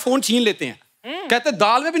पहले इनका फोन छीन लेते हैं, कहते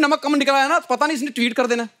दाल में भी नमक कम निकला है ना, पता नहीं इसने ट्वीट कर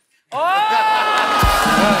देना।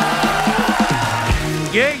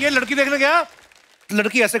 ये लड़की देखने गया,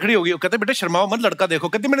 लड़की ऐसे खड़ी होगी, कहते बेटे शर्माओ मत, लड़का देखो।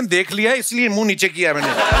 कहते मैंने देख लिया इसलिए मुंह नीचे किया मैंने।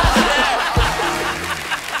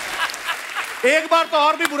 एक बार तो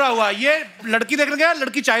और भी बुरा हुआ, ये लड़की देखने गया,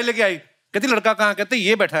 लड़की चाय लेके आई, कहती लड़का कहाँ? कहते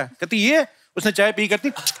ये बैठा है। कहती ये, उसने चाय पी,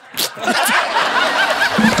 कहती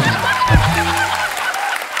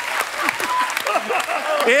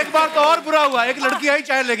एक बार तो और बुरा हुआ, एक लड़की आई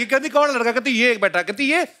चाय लेके, कहती कौन लड़का? कहती ये एक बैठा। कहती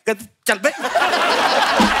ये, कहती चल बे।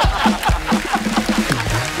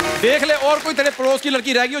 देख ले और कोई तेरे पड़ोस की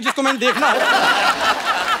लड़की रह गई हो जिसको मैंने देखना हो।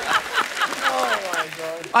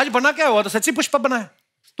 आज बना क्या हुआ? तो सच्ची पुष्पा बना है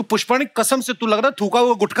तू? पुष्पाणी कसम से तू लग रहा है थूका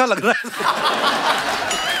हुआ गुटखा लग रहा है।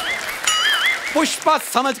 पुष्पा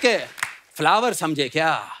समझ के फ्लावर समझे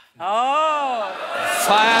क्या?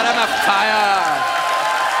 फायर है, मैं फायर।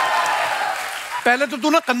 पहले तो तू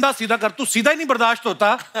ना कंधा सीधा कर, तू सीधा ही नहीं बर्दाश्त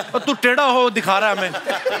होता और तू टेढ़ा हो दिखा रहा है हमें।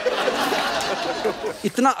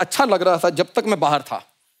 इतना अच्छा लग रहा था जब तक मैं बाहर था।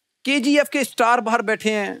 KGF के स्टार बाहर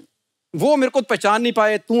बैठे हैं, वो मेरे को पहचान नहीं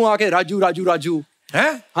पाए, तू आके राजू राजू राजू है?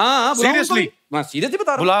 हाँ सीरियसली? मैं सीरियसली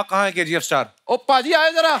बता रहा हूँ। बुला, कहाँ है KGF स्टार? ओ पाजी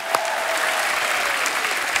आए जरा।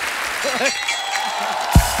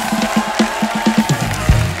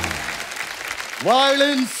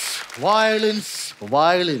 Violence, violence,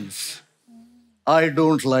 violence. I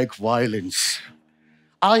don't like violence.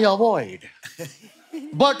 I avoid.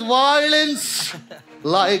 But violence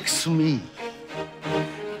likes me.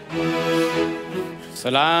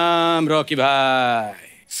 सलाम रॉकी भाई।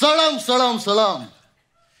 सलाम सलाम सलाम।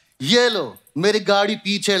 ये लो मेरी गाड़ी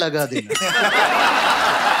पीछे लगा देना।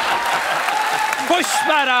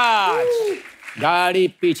 पुष्पराज गाड़ी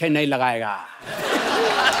पीछे नहीं लगाएगा।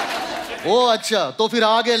 ओ अच्छा, तो फिर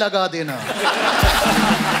आगे लगा देना।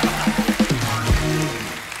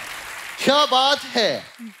 क्या बात है,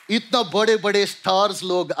 इतना बड़े बड़े स्टार्स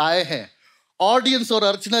लोग आए हैं, ऑडियंस और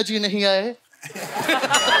अर्चना जी नहीं आए?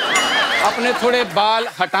 अपने थोड़े बाल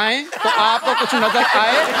हटाएं तो आपको कुछ नजर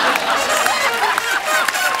आए।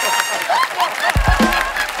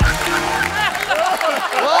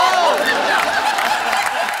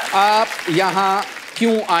 आप यहाँ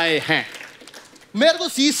क्यों आए हैं? मेरे को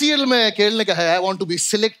CCL में खेलने का है, I want to be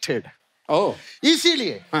selected. ओह,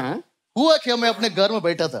 इसीलिए हुआ क्या, मैं अपने घर में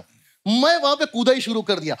बैठा था, मैं वहां पे कूदा ही शुरू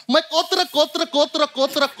कर दिया। मैं कोतरा कोतरा कोतरा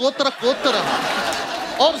कोतरा कोतरा कोतरा,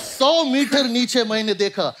 और 100 मीटर नीचे मैंने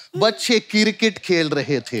देखा बच्चे क्रिकेट खेल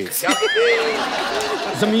रहे थे।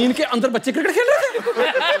 जमीन के अंदर बच्चे क्रिकेट खेल रहे थे?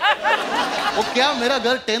 वो क्या, मेरा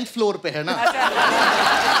घर 10th फ्लोर पे है ना।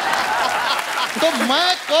 तो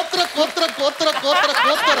मैं कोतरा कोतरा कोतरा कोतरा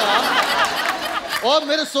कोतरा, और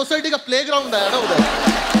मेरे सोसाइटी का प्लेग्राउंड है ना उधर।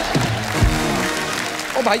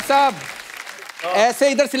 ओ भाई साहब, ऐसे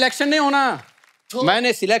इधर सिलेक्शन नहीं होना।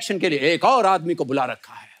 मैंने सिलेक्शन के लिए एक और आदमी को बुला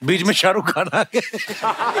रखा है। बीच में शाहरुख खान आ गए।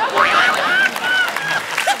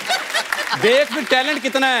 देख भी टैलेंट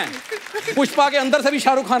कितना है, पुष्पा के अंदर से भी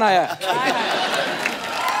शाहरुख खान आया है।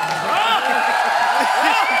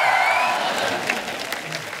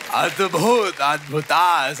 अद्भुत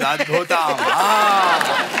अद्भुतास अद्भुतम।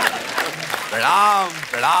 प्रणाम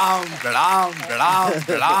प्रणाम प्रणाम प्रणाम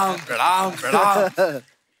प्रणाम प्रणाम प्रणाम।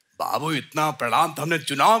 बाबू इतना प्रणाम तो हमने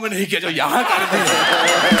चुनाव में नहीं किया जो यहाँ कर दिए।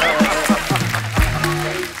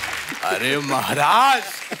 अरे महाराज,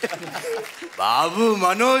 बाबू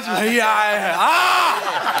मनोज भैया आए हैं।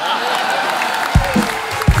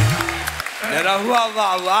 निरहुआ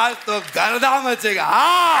आवाज तो गर्दा मचेगा।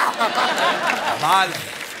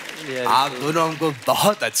 आप दोनों हमको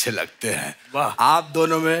बहुत अच्छे लगते हैं। आप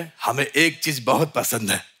दोनों में हमें एक चीज बहुत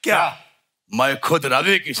पसंद है। क्या? मैं खुद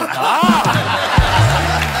रवि किशन।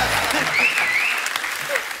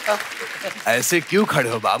 ऐसे क्यों खड़े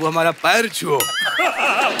हो बाबू, हमारा पैर छुओ।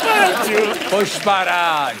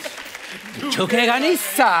 पुष्पाराज, झुकेगा नहीं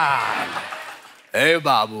साल। ए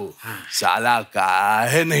बाबू, साला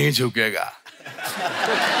काहे नहीं झुकेगा,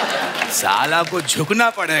 साला को झुकना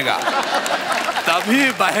पड़ेगा,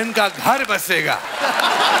 तभी बहन का घर बसेगा।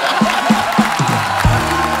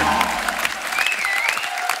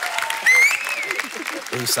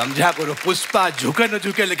 तुम समझा करो, पुष्पा झुके न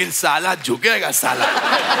झुके लेकिन साला झुकेगा साला।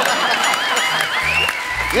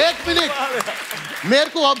 एक मिनट, मेरे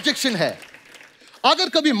को ऑब्जेक्शन है। अगर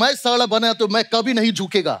कभी मैं साला बना तो मैं कभी नहीं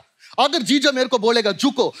झुकेगा। अगर जीजा मेरे को बोलेगा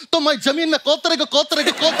झुको तो मैं जमीन में कोतरेगा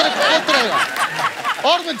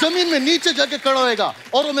और मैं जमीन में नीचे जाके खड़ा होएगा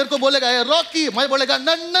और वो मेरे को बोलेगा ए रॉकी, मैं बोलेगा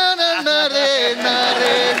नन्ना नन्ना रे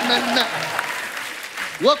नन्ना।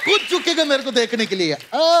 वो खुद झुकेगा मेरे को देखने के लिए।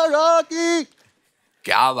 रॉकी,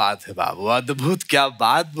 क्या बात है बाबू, अद्भुत, क्या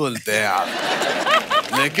बात बोलते हैं आप।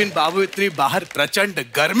 लेकिन बाबू इतनी बाहर प्रचंड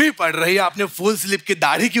गर्मी पड़ रही है, आपने फुल स्लीव की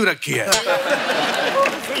दाढ़ी क्यों रखी है?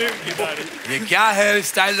 ये क्या हेयर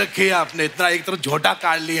स्टाइल रखी है आपने, इतना एक तरफ झोटा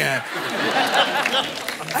काट लिए हैं।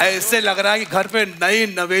 ऐसे लग रहा है कि घर पे नई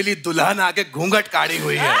नवेली दुल्हन आके घूंघट काढ़ी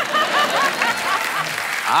हुई है।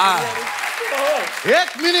 एक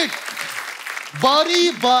मिनट,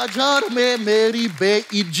 बारी बाजार में मेरी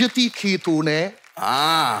बेइज्जती की तूने।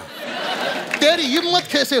 तेरी हिम्मत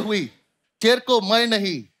कैसे हुई? तेरे को मैं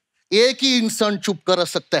नहीं, एक ही इंसान चुप कर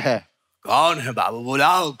सकता है। कौन है बाबू,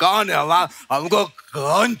 बुलाओ, कौन है? हमको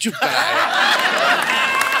कौन चुप कराएगा?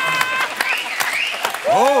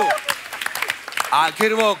 ओ,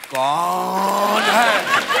 आखिर वो कौन है?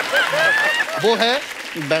 वो है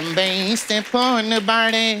बम्बई से फोन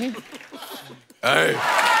बाड़े।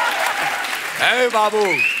 ए बाबू,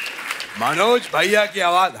 मनोज भैया की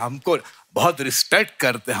आवाज, हमको बहुत रिस्पेक्ट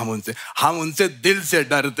करते हैं हम उनसे दिल से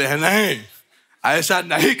डरते हैं। नहीं, ऐसा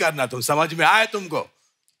नहीं करना, तुम समझ में आए तुमको?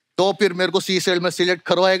 तो फिर मेरे को CCL में सिलेक्ट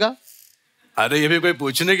करवाएगा? अरे ये भी कोई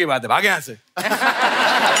पूछने की बात है, भाग यहाँ से।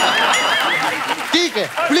 ठीक है,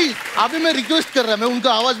 प्लीज, अभी मैं रिक्वेस्ट कर रहा हूं, मैं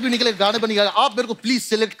उनका आवाज भी निकलेगा, गाने बनेगा, आप मेरे को प्लीज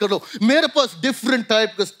सिलेक्ट कर लो। मेरे पास डिफरेंट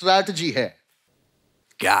टाइप का स्ट्रैटेजी है।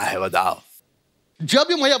 क्या है बताओ? जब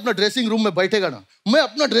भी मैं अपना ड्रेसिंग रूम में बैठेगा ना, मैं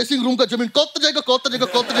अपना ड्रेसिंग रूम का जमीन कोतता जाएगा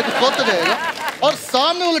और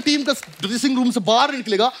सामने वाला टीम का ड्रेसिंग रूम से बाहर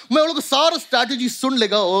निकलेगा, मैं उन लोगों को सारा स्ट्रैटेजी सुन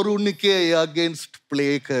लेगा और उनके अगेंस्ट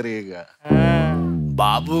प्ले करेगा।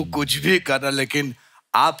 बाबू कुछ भी करना, लेकिन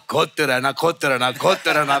आप खोदते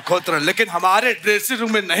रहना, लेकिन हमारे ड्रेसिंग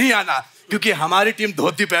रूम में नहीं आना, क्योंकि हमारी टीम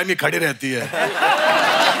धोती पहन के खड़ी रहती है।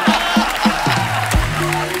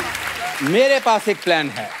 मेरे पास एक प्लान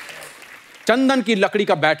है, चंदन की लकड़ी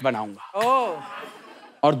का बैट बनाऊंगा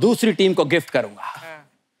और दूसरी टीम को गिफ्ट करूंगा,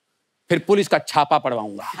 फिर पुलिस का छापा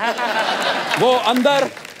पड़वाऊंगा, वो अंदर,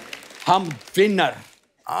 हम विनर।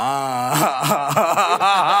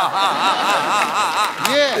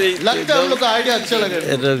 ये लगता है हम लोग का आइडिया अच्छा लग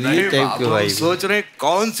रहा है। सोच रहे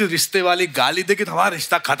कौन सी रिश्ते वाली गाली दे कि हमारा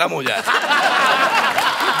रिश्ता खत्म हो जाए।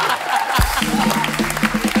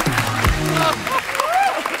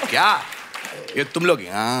 क्या ये तुम लोग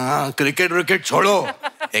यहाँ क्रिकेट छोड़ो,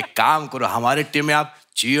 एक काम करो, हमारी टीम में आप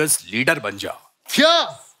चीयर्स लीडर बन जाओ। क्या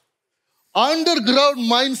अंडरग्राउंड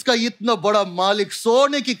माइंस का इतना बड़ा मालिक,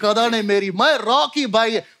 सोने की खदानें मेरी, मैं रॉकी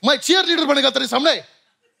भाई, मैं चीयर लीडर बनेगा तेरे सामने?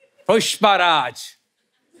 पुष्पाराज,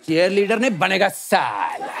 चीयर लीडर नहीं बनेगा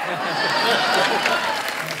साल।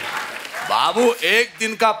 बाबू एक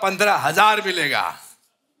दिन का 15,000 मिलेगा।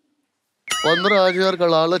 15,000 का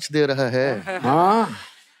लालच दे रहा है? हाँ,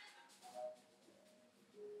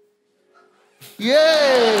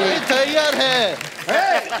 ये तैयार है।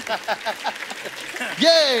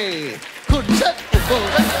 ये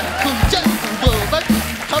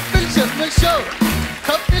कपिल शर्मा शो,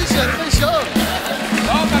 कपिल शर्मा शो।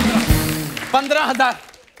 15,000।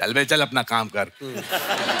 चल बे, चल अपना काम कर।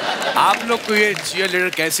 आप लोग को ये चीयर लीडर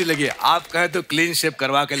कैसी लगी? आप कहे तो क्लीन शेप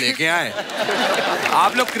करवा के लेके आए।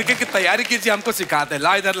 आप लोग क्रिकेट की तैयारी कीजिए, हमको सिखाते हैं।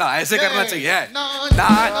 ला इधर ला, ऐसे करना चाहिए।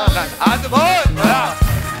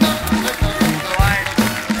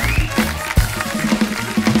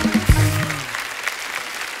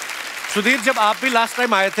 सुधीर, जब आप भी लास्ट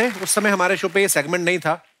टाइम आए थे उस समय हमारे शो पे ये सेगमेंट नहीं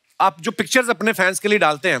था। आप जो पिक्चर्स अपने फैंस के लिए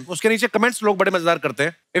डालते हैं उसके नीचे कमेंट्स लोग बड़े मजेदार करते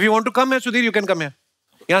हैं। If you want to come है सुधीर, यू कैन कम है।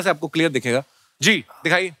 यहाँ से आपको क्लियर दिखेगा जी,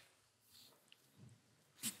 दिखाइए।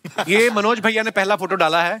 ये मनोज भैया ने पहला फोटो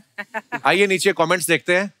डाला है। आइए नीचे कमेंट्स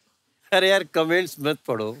देखते हैं। अरे यार कमेंट्स मत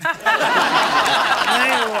पढ़ो। नहीं,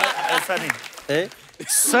 ऐसा नहीं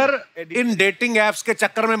सर, इन डेटिंग एप्स के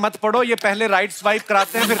चक्कर में मत पड़ो। ये पहले राइट स्वाइप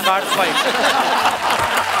कराते हैं, फिर कार्ड स्वाइप।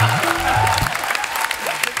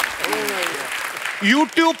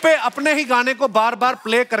 YouTube पे अपने ही गाने को बार बार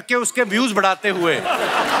प्ले करके उसके व्यूज बढ़ाते हुए।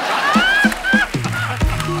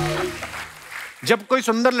 जब कोई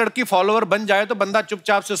सुंदर लड़की फॉलोअर बन जाए तो बंदा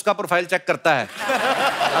चुपचाप से उसका प्रोफाइल चेक करता है।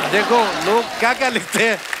 अब देखो लोग क्या क्या लिखते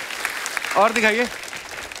हैं। और दिखाइए,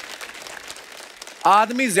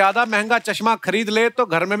 आदमी ज्यादा महंगा चश्मा खरीद ले तो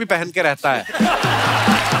घर में भी पहन के रहता है।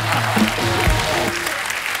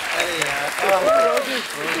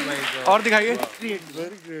 और दिखाइए,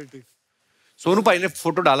 सोनू भाई ने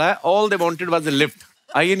फोटो डाला है, all they wanted was a lift.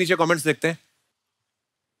 आइए नीचे कमेंट्स देखते हैं।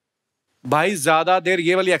 भाई ज्यादा देर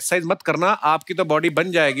ये वाली एक्सरसाइज मत करना, आपकी तो बॉडी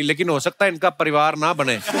बन जाएगी लेकिन हो सकता है इनका परिवार ना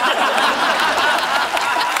बने।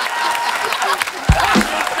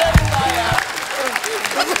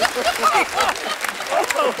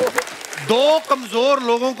 दो कमजोर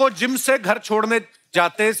लोगों को जिम से घर छोड़ने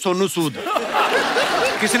जाते सोनू सूद।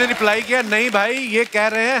 किसी ने रिप्लाई किया, नहीं भाई ये कह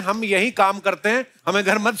रहे हैं हम यही काम करते हैं, हमें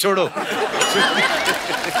घर मत छोड़ो।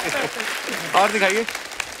 और दिखाइए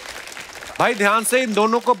भाई, ध्यान से इन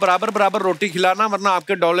दोनों को बराबर बराबर रोटी खिलाना वरना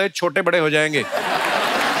आपके डोले छोटे बड़े हो जाएंगे।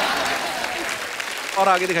 और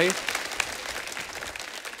आगे दिखाइए,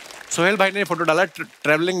 सोहेल भाई ने फोटो डाला,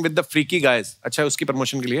 travelling with the freaky guys. अच्छा, उसकी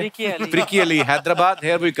प्रमोशन के लिए freaky Ali Hyderabad,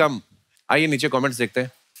 here we come. आइए नीचे कमेंट्स देखते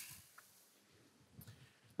हैं।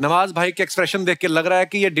 नवाज भाई के एक्सप्रेशन देख के लग रहा है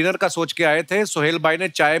कि ये डिनर का सोच के आए थे, सोहेल भाई ने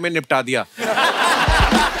चाय में निपटा दिया।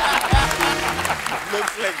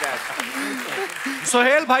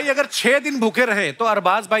 सोहेल भाई अगर 6 दिन भूखे रहे तो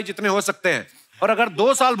अरबाज भाई जितने हो सकते हैं, और अगर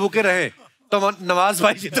 2 साल भूखे रहे तो नवाज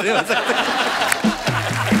भाई जितने हो सकते हैं।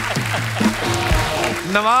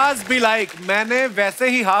 नवाज भी लाइक, मैंने वैसे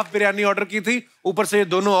ही हाफ बिरयानी ऑर्डर की थी, ऊपर से ये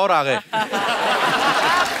दोनों और आ गए।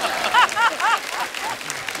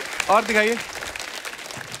 और दिखाइए,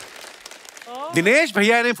 दिनेश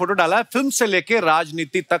भैया ने फोटो डाला, फिल्म से लेके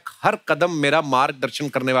राजनीति तक हर कदम मेरा मार्गदर्शन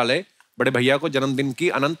करने वाले बड़े भैया को जन्मदिन की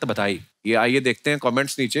अनंत बधाई। ये आइए देखते हैं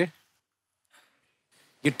कमेंट्स नीचे।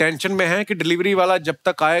 ये टेंशन में है कि डिलीवरी वाला जब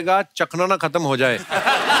तक आएगा चखना ना खत्म हो जाए।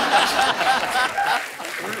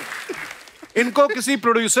 इनको किसी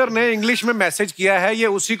प्रोड्यूसर ने इंग्लिश में मैसेज किया है, ये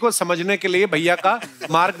उसी को समझने के लिए भैया का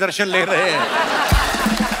मार्गदर्शन ले रहे हैं।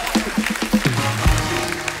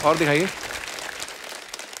 और दिखाइए,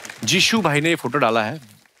 जीशु भाई ने ये फोटो डाला है,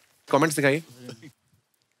 कमेंट्स दिखाइए।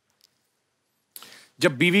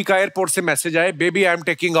 जब बीवी का एयरपोर्ट से मैसेज आए, baby I am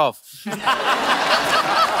taking of.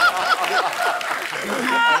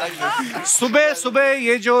 सुबह सुबह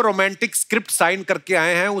ये जो रोमांटिक स्क्रिप्ट साइन करके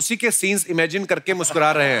आए हैं उसी के सीन्स इमेजिन करके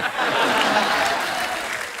मुस्कुरा रहे हैं।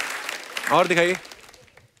 और दिखाइए,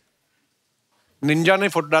 निंजा ने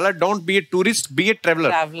फोटो डाला, don't be a tourist B a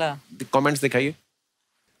traveller. Comments दिखाइए,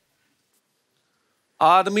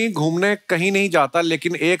 आदमी घूमने कहीं नहीं जाता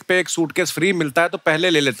लेकिन एक पे एक सूटकेस फ्री मिलता है तो पहले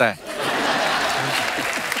ले लेता है।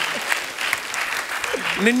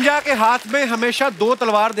 निंजा के हाथ में हमेशा 2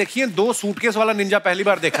 तलवार देखी है, 2 सूटकेस वाला निंजा पहली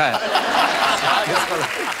बार देखा है।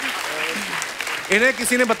 इन्हें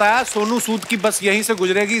किसी ने बताया सोनू सूद की बस यहीं से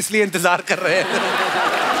गुजरेगी इसलिए इंतजार कर रहे हैं।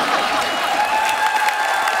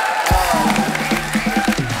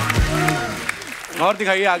 और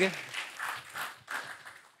दिखाइए आगे,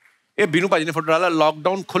 ये बीनू पाजी ने फोटो डाला,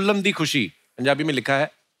 लॉकडाउन खुल्लन दी खुशी, पंजाबी में लिखा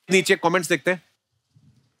है। नीचे कमेंट्स देखते हैं,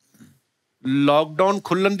 लॉकडाउन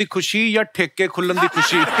खुल्लन दी खुशी या ठेके खुल्लन दी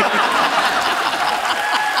खुशी।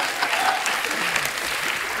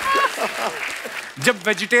 जब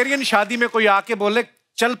वेजिटेरियन शादी में कोई आके बोले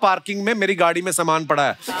चल पार्किंग में, मेरी गाड़ी में सामान पड़ा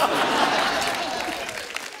है।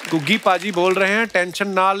 कुग्गी पाजी बोल रहे हैं टेंशन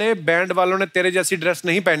ना ले, बैंड वालों ने तेरे जैसी ड्रेस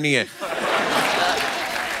नहीं पहनी है।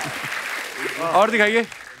 और दिखाइए,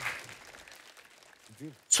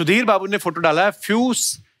 सुधीर बाबू ने फोटो डाला है, few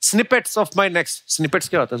snippets of my next. Snippets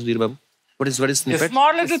क्या होता है सुधीर बाबू? What is snippet?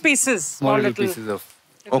 Small little pieces. Small little pieces of.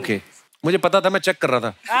 Okay. मुझे पता था, मैं चेक कर रहा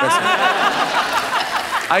था।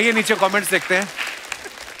 आइए नीचे कमेंट्स देखते हैं।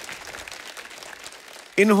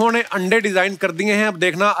 इन्होंने अंडे डिजाइन कर दिए हैं, अब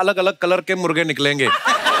देखना अलग अलग कलर के मुर्गे निकलेंगे।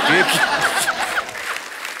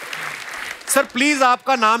 सर प्लीज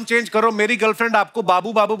आपका नाम चेंज करो, मेरी गर्लफ्रेंड आपको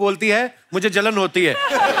बाबू बाबू बोलती है, मुझे जलन होती है।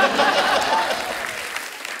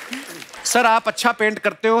 सर आप अच्छा पेंट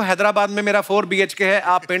करते हो, हैदराबाद में मेरा 4 BHK है,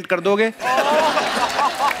 आप पेंट कर दोगे?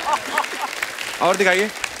 और दिखाइए,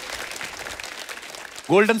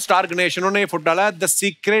 गोल्डन स्टार गणेश, उन्होंने ये फोटो डाला, the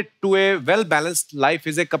secret to A well balanced life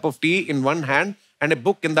is a cup of T in one hand and a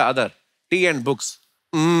book in the other, T and books.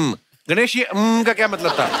 Ganesh ये का क्या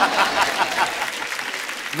मतलब था?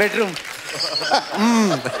 बेडरूम।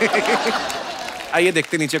 आइए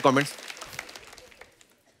देखते नीचे कमेंट्स।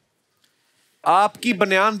 आपकी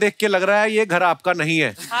बनियान देख के लग रहा है ये घर आपका नहीं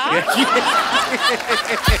है।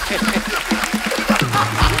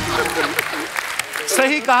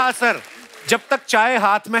 सही कहा सर। जब तक चाय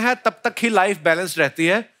हाथ में है तब तक ही लाइफ बैलेंस रहती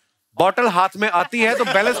है। बॉटल हाथ में आती है तो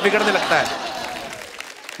बैलेंस बिगड़ने लगता है।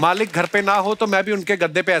 मालिक घर पे ना हो तो मैं भी उनके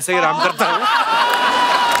गद्दे पे ऐसे ही आराम करता हूं।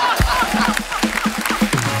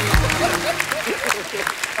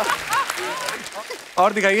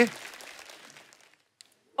 और दिखाइए।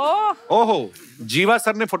 ओहो, जीवा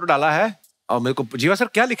सर ने फोटो डाला है और मेरे को जीवा सर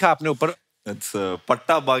क्या लिखा आपने ऊपर? इट्स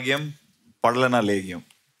पट्टा भाग्यम पढ़लना लेगियम।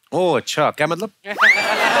 ओह अच्छा, क्या मतलब?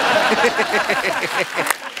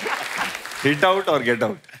 हिट आउट और get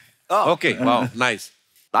out. Okay, wow, nice.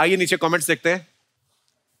 आइए नीचे कमेंट्स देखते हैं।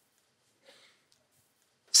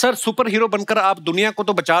 सर सुपर हीरो बनकर आप दुनिया को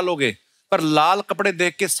तो बचा लोगे, पर लाल कपड़े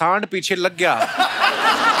देख के सांड पीछे लग गया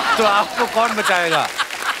तो आपको कौन बचाएगा?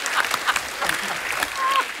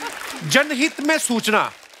 जनहित में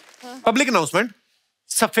सूचना, पब्लिक अनाउंसमेंट।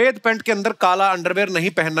 सफेद पैंट के अंदर काला अंडरवेयर नहीं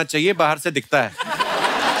पहनना चाहिए, बाहर से दिखता है।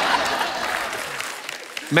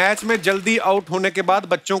 मैच में जल्दी आउट होने के बाद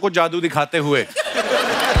बच्चों को जादू दिखाते हुए।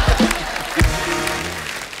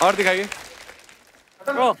 और दिखाइए।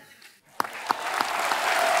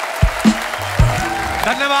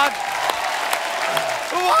 धन्यवाद।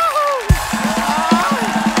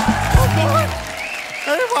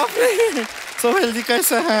 अरे बाप रे, सोहेल जी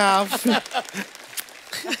कैसे हैं आप?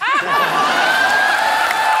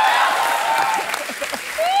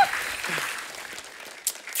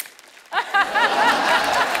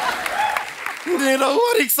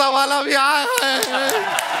 निरहुआ रिक्शा वाला भी आया है।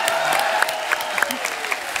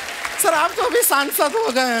 सर आप तो अभी सांसद हो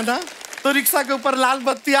गए हैं ना, तो रिक्शा के ऊपर लाल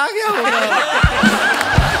बत्ती आ गया होगा।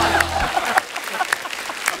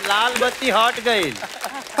 लाल बत्ती हट गई।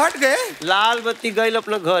 हट गए? लाल बत्ती गई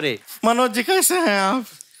अपने घरे। मनोज जी कैसे हैं आप?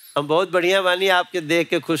 हम बहुत बढ़िया बानी, आपके देख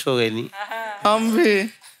के खुश हो गए नी। हम भी,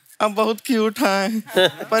 हम बहुत क्यूट हैं,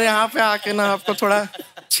 पर यहाँ पे आके ना आपको थोड़ा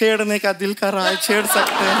छेड़ने का दिल कर रहा है। छेड़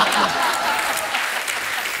सकते हैं?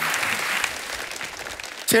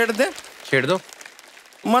 छेड़ दे? छेड़ दो।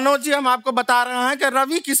 मनोज जी हम आपको बता रहे हैं कि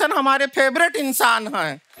रवि किशन हमारे फेवरेट इंसान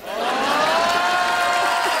हैं।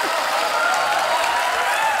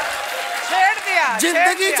 छेड़ दिया।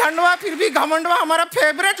 जिंदगी झंडवा फिर भी घमंडवा हमारा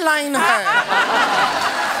फेवरेट लाइन है।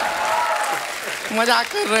 मजाक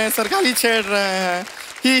कर रहे हैं सर, खाली छेड़ रहे हैं।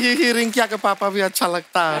 ही रिंकिया के पापा भी अच्छा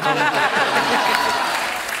लगता है।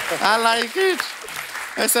 I like it.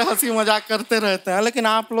 ऐसे हंसी मजाक करते रहते हैं, लेकिन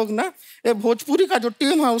आप लोग ना ये भोजपुरी का जो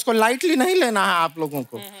टीम है उसको लाइटली नहीं लेना है आप लोगों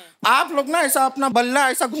को। आप लोग ना ऐसा अपना बल्ला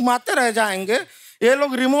ऐसा घुमाते रह जाएंगे, ये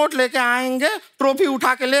लोग रिमोट लेके आएंगे, ट्रॉफी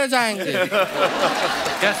उठा के ले जाएंगे।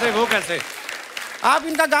 कैसे? वो कैसे? आप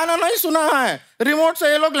इनका गाना नहीं सुना है? रिमोट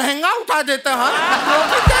से ये लोग लहंगा उठा देते हैं,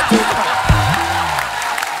 ट्रॉफी क्या चीज है?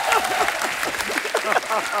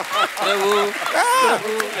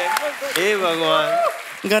 हे भगवान।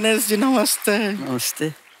 गणेश जी नमस्ते। नमस्ते।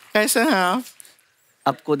 कैसे हैं आप?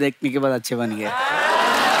 आपको देखने के बाद अच्छे बन गए।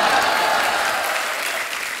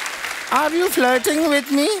 Are you flirting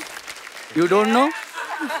with me? You don't know?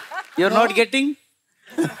 You're not getting?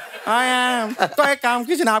 I am. तो एक काम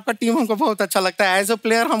कीजिए ना, आपका टीम हमको बहुत अच्छा लगता है। एज ए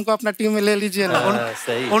प्लेयर हमको अपना टीम में ले लीजिए ना।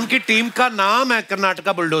 उनकी टीम का नाम है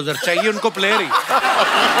कर्नाटका बुलडोजर, चाहिए उनको प्लेयर ही।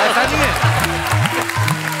 ऐसा नहीं है,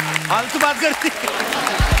 फालतू बात करती।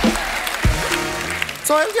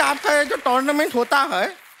 सोहेल जी आपका ये जो टूर्नामेंट होता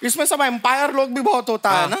है इसमें सब एम्पायर लोग भी बहुत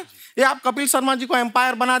होता है ना, ये आप कपिल शर्मा जी को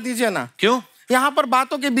एम्पायर बना दीजिए ना। क्यों? यहाँ पर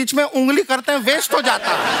बातों के बीच में उंगली करते हैं, वेस्ट हो जाता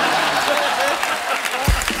है।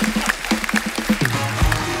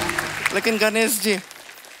 लेकिन गणेश जी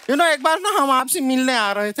एक बार ना हम आपसे मिलने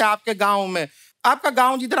आ रहे थे आपके गांव में। आपका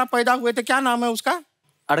गांव जिधर आप पैदा हुए थे क्या नाम है उसका?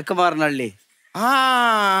 अड़कमार नल्ली।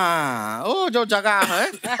 हाँ, वो जो जगह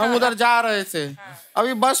है हम उधर जा रहे थे।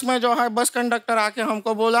 अभी बस में जो है बस कंडक्टर आके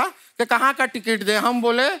हमको बोला कि कहाँ का टिकट दे। हम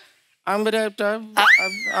बोले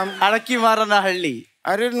अड़की मारना हल्ली।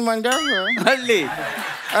 अरे मंजा हल्ली,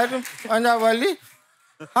 अरे मंजा वाली।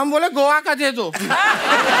 हम बोले गोवा का दे दो।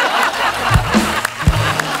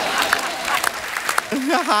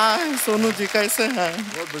 हाँ सोनू जी कैसे हैं?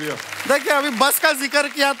 बहुत बढ़िया। देखिए अभी बस का जिक्र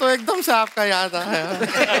किया तो एकदम से आपका याद आया।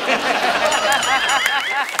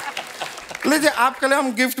 लीजिए आपके लिए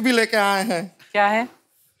हम गिफ्ट भी लेके आए हैं। क्या है?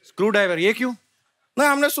 Screw driver. ये क्यों? नहीं,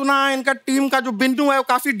 हमने सुना है इनका टीम का जो बिंदु है वो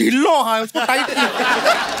काफी ढिल्लो है, उसको टाइट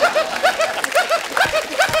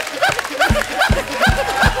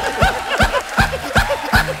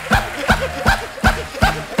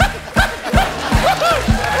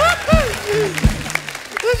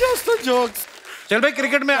जोक्स। चल भाई,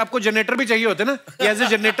 क्रिकेट में आपको जनरेटर भी चाहिए होते ना, ऐसे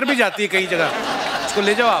जनरेटर भी जाती है कई जगह, इसको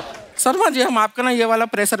ले जाओ आप। शर्मा जी हम आपका ना ये वाला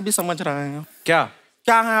प्रेशर भी समझ रहे हैं। क्या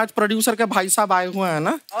क्या है? आज प्रोड्यूसर के भाई साहब आए हुए हैं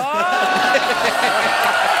ना।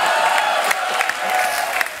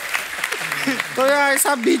 तो ये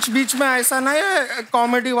ऐसा बीच बीच में ऐसा नहीं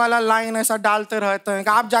कॉमेडी वाला लाइन ऐसा डालते रहते हैं कि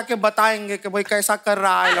आप जाके बताएंगे कि भाई कैसा कर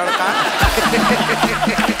रहा है लड़का।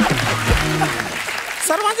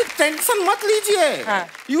 शर्मा जी टेंशन मत लीजिए,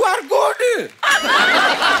 यू आर गुड।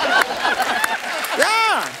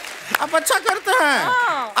 आप अच्छा करते हैं,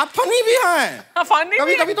 आप फनी भी हैं।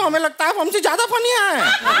 कभी कभी तो हमें लगता है हमसे ज्यादा फनी हैं।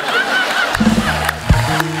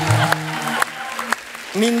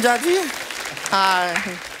 निंजा जी हाय,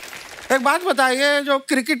 एक बात बताइए, जो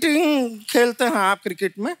क्रिकेटिंग खेलते हैं आप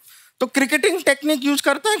क्रिकेट में, तो क्रिकेटिंग टेक्निक यूज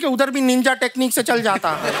करते हैं कि उधर भी निंजा टेक्निक से चल जाता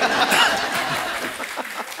है?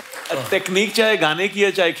 टेक्निक चाहे गाने की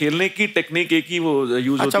है चाहे खेलने की, टेक्निक एक ही वो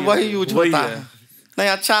यूज अच्छा, होती है। वही यूज होता है। नहीं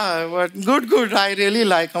अच्छा है, good good, I really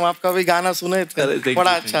like. हम आपका भी गाना सुने थे,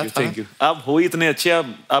 बड़ा अच्छा था। Thank you. आप हो इतने अच्छे,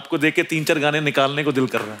 आपको देख के 3-4 गाने निकालने को दिल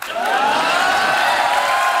कर रहा है।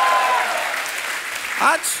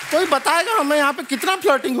 आज कोई बताएगा हमें यहाँ पे कितना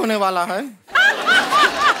फ्लर्टिंग होने वाला है?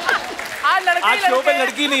 आज शो पे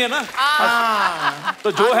लड़की नहीं है ना,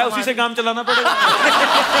 तो जो है उसी से काम चलाना पड़ेगा।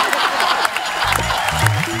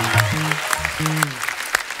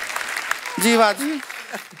 जीवा जी,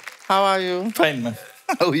 how are you? Fine ma'am,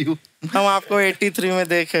 how you? हम आपको 83 में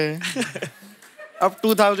देखे, अब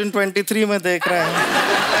 2023 में देख रहे हैं।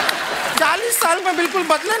 40 साल में बिल्कुल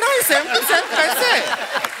बदले नहीं, सेम टू सेम कैसे?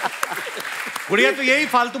 गुड़िया तो यही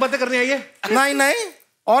फालतू बातें करने आई है? नहीं नहीं,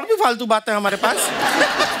 और भी फालतू बातें हमारे पास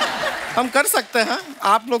हम कर सकते हैं।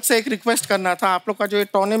 आप लोग से एक रिक्वेस्ट करना था, आप लोग का जो ये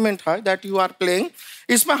टूर्नामेंट है दैट यू आर प्लेइंग,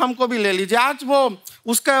 इसमें हमको भी ले लीजिए। आज वो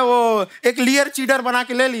उसका वो एक लियर चीडर बना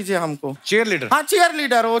के ले लीजिए हमको। Chair leader? हाँ चेयर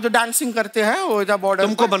लीडर, वो जो डांसिंग करते हैं वो जब बॉर्डर।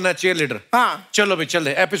 तुमको बनना है चेयर लीडर? हाँ चलो भाई, चल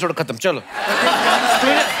एपिसोड खत्म, चलो।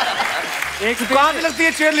 एक कहाँ पे लगती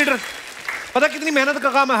है चेयर लीडर? पता कितनी मेहनत का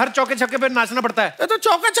काम है, हर चौके छक्के पे नाचना पड़ता है। तो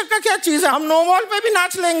चौका छक्का क्या चीज है? हम नो बॉल पे भी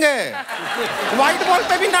नाच लेंगे, व्हाइट बॉल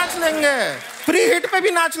पे भी नाच लेंगे, फ्री हिट पे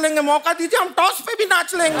भी नाच लेंगे, मौका दीजिए हम टॉस पे भी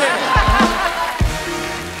नाच लेंगे।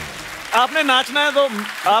 आपने नाचना है तो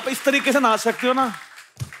आप इस तरीके से नाच सकते हो ना।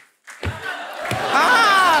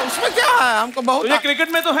 हाँ उसमें क्या है, हमको बहुत ये क्रिकेट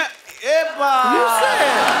में तो है।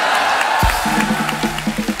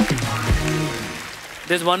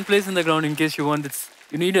 There's one place in the ground in case you want this.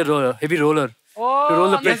 You need a roller, heavy roller to roll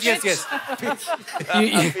the pitch. Yes.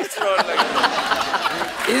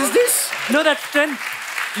 Is this? No, that's strength.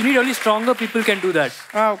 You need only stronger people can do that.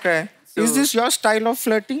 Okay. So, is this your style of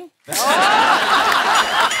flirting?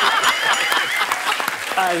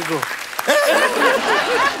 I'll go.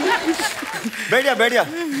 बैठ जा।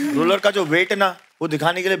 Roller का जो wait है ना, वो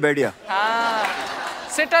दिखाने के लिए बैठ जा।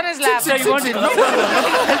 Sit on his lap.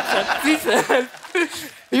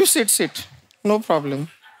 You sit. No problem.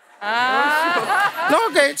 No,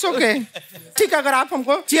 okay, it's okay. ठीक है, अगर आप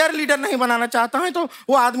हमको चेयर लीडर नहीं बनाना चाहता हैं तो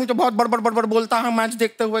वो आदमी तो बहुत बड़ बोलता है मैच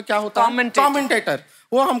देखते हुए, क्या होता है कमेंटेटर,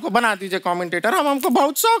 वो हमको बना दीजिए कमेंटेटर। हमको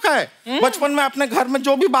बहुत शौक है, बचपन में अपने घर में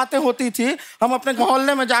जो भी बातें होती थी हम अपने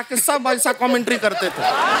मोहल्ले में जाके सब ऐसा कमेंट्री करते थे।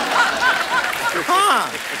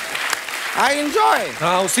 हाँ आई एंजॉय।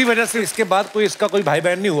 हाँ उसी वजह से इसके बाद कोई इसका कोई भाई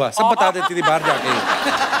बहन नहीं हुआ, सब बता देती थी बाहर जाके।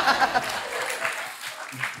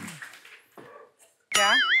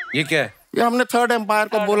 क्या? ये क्या है? ये हमने थर्ड एम्पायर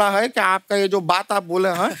को बोला है कि आपका ये जो बात आप बोले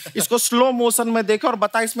हैं इसको स्लो मोशन में देखे और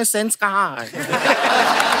बता इसमें सेंस कहाँ है।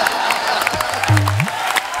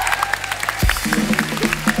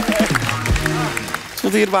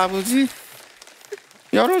 सुधीर बाबू जी,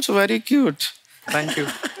 you are also very cute. Thank you.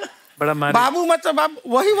 बड़ा बाबू मतलब आप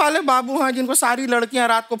वही वाले बाबू हैं जिनको सारी लड़कियां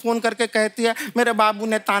रात को फोन करके कहती है मेरे बाबू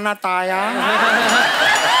ने ताना ताया।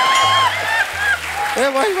 ये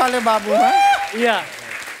वही वाले बाबू हैं। या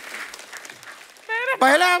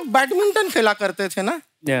पहले आप बैडमिंटन खेला करते थे ना?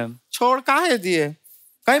 छोड़ काहे दिए?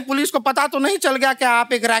 कहीं पुलिस को पता तो नहीं चल गया कि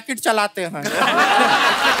आप एक रैकेट चलाते हैं?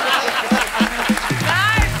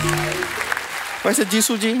 वैसे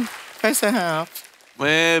जीसू जी कैसे हैं आप?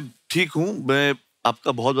 मैं ठीक हूँ, मैं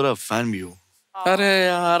आपका बहुत बड़ा फैन भी हूँ। अरे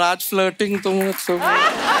यार आज फ्लर्टिंग तो मतलब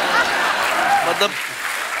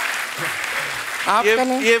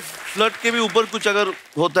ये फ्लर्ट के भी ऊपर कुछ अगर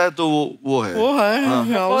होता है तो वो है। वो है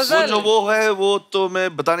हाँ। वो जो वो है वो तो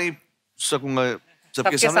मैं बता नहीं सकूंगा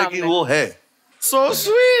सबके सामने कि वो है। So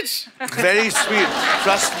sweet. Very sweet.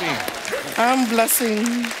 Trust me. I'm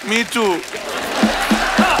blushing. Me too.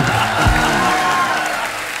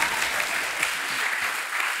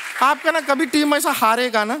 आपका ना कभी टीम ऐसा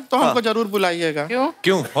हारेगा ना तो हमको जरूर बुलाइएगा।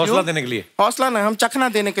 क्यों? हौसला देने के लिए? हौसला नहीं, हम चखना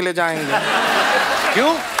देने के लिए जाएंगे।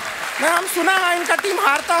 क्यों? नहीं, हम सुना है इनका टीम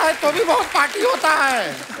हारता है तो भी बहुत पार्टी होता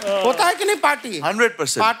है। होता है कि नहीं पार्टी?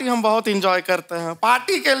 100%। पार्टी हम बहुत एंजॉय करते हैं,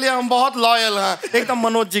 पार्टी के लिए हम बहुत लॉयल हैं, एकदम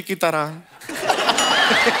मनोज जी की तरह।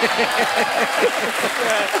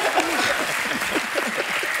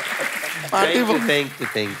 Thank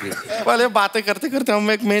you. पहले बातें करते करते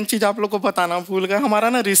हम एक मेन चीज आप लोग को बताना भूल गए। हमारा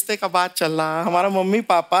ना रिश्ते का बात चल रहा है। हमारा मम्मी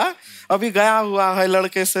पापा अभी गया हुआ है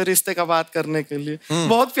लड़के से रिश्ते का बात करने के लिए।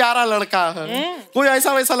 बहुत प्यारा लड़का है, कोई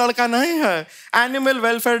ऐसा वैसा लड़का नहीं है। एनिमल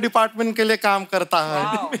वेलफेयर डिपार्टमेंट के लिए काम करता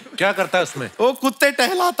है। क्या करता है उसमें? वो कुत्ते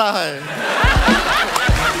टहलाता है।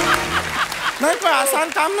 नहीं, कोई आसान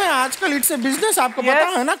काम नहीं। आजकल इट्स ए बिजनेस। आपको पता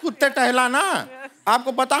है ना कुत्ते टहलाना।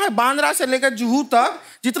 आपको पता है बांद्रा से लेकर जुहू तक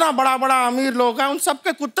जितना बड़ा बड़ा अमीर लोग हैं उन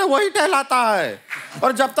सबके कुत्ते वही टहलाता है।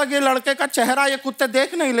 और जब तक ये लड़के का चेहरा ये कुत्ते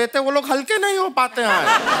देख नहीं लेते वो लोग हल्के नहीं हो पाते हैं।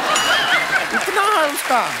 इतना है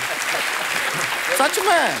उसका, सच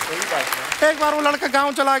में। एक बार वो लड़का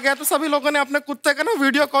गांव चला गया तो सभी लोगों ने अपने कुत्ते का ना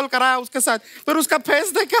वीडियो कॉल कराया उसके साथ, फिर उसका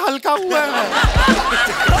फेस देख के हल्का हुआ है।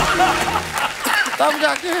 तब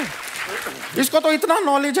जाके इसको तो इतना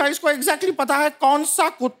नॉलेज है, इसको एग्जैक्टली पता है कौन सा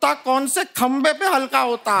कुत्ता कौन से खंबे पे हल्का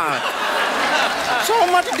होता है। So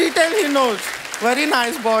much detail he knows. Very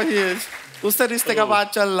nice boy he is. उससे रिश्ते का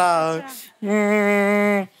बात चल रहा है।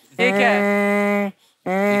 ये क्या है?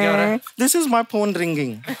 This is my phone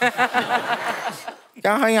ringing.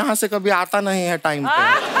 क्या है यहाँ से कभी आता नहीं है टाइम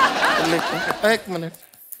पे। लेकिन एक मिनट।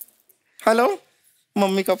 हेलो,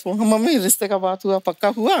 मम्मी का फोन। मम्मी रिश्ते का बात हुआ, पक्का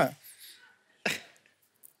हुआ?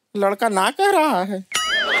 लड़का ना कह रहा है।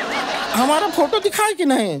 हमारा फोटो दिखाए कि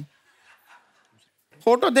नहीं?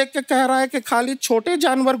 फोटो देख के कह रहा है कि खाली छोटे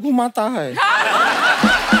जानवर घुमाता है।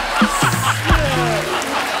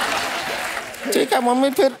 ठीक है मम्मी,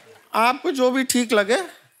 फिर आपको जो भी ठीक लगे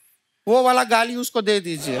वो वाला गाली उसको दे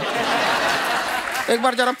दीजिए। एक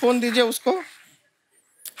बार जरा फोन दीजिए उसको।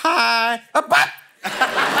 हाय।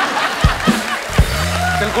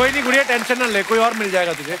 चल कोई नहीं गुड़िया, टेंशन ना ले, कोई और मिल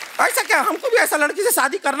जाएगा तुझे। ऐसा क्या? हमको भी ऐसा लड़की से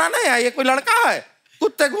शादी करना नहीं है। ये कोई लड़का है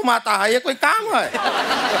कुत्ते घुमाता है, ये कोई काम है?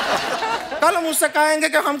 कल मुझसे कहेंगे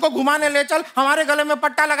कि हमको घुमाने ले चल, हमारे गले में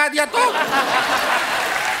पट्टा लगा दिया तो?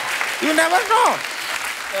 You never know.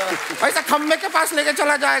 ऐसा खम्बे के पास लेके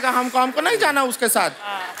चला जाएगा हमको। हमको नहीं जाना उसके साथ।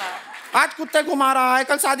 आज कुत्ते घुमा रहा है,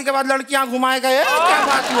 कल शादी के बाद लड़कियां घुमाएगा। ये क्या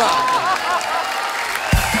बात हुआ?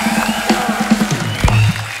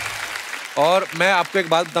 और मैं आपको एक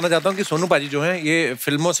बात बताना चाहता हूँ कि सोनू पाजी जो हैं ये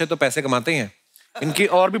फिल्मों से तो पैसे कमाते ही हैं, इनकी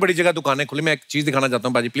और भी बड़ी जगह दुकानें खुली। मैं एक चीज दिखाना चाहता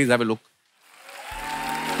हूँ पाजी, please have a look.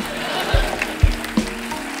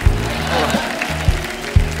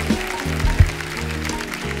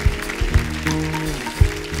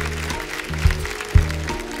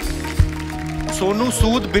 Sonu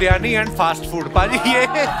Sood biryani and fast food. पाजी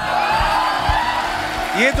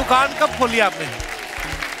ये दुकान कब खोली आपने?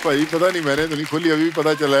 भाई पता नहीं, मैंने तो नहीं खोली, अभी भी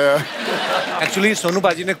पता चला है। एक्चुअली सोनू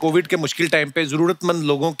पाजी ने कोविड के मुश्किल टाइम पे जरूरतमंद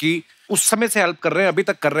लोगों की उस समय से हेल्प कर रहे हैं, अभी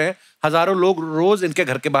तक कर रहे हैं। हजारों लोग रोज इनके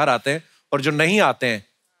घर के बाहर आते हैं और जो नहीं आते हैं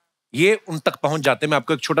ये उन तक पहुंच जाते हैं। मैं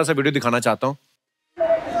आपको एक छोटा सा वीडियो दिखाना चाहता हूँ।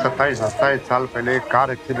 27 साल पहले एक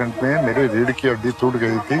कार एक्सीडेंट में मेरी रीढ़ की हड्डी टूट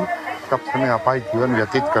गई थी। तब से मैं अपाहिज जीवन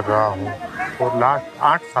व्यतीत कर रहा हूँ और लास्ट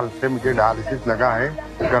 8 साल से मुझे डायलिसिस लगा है।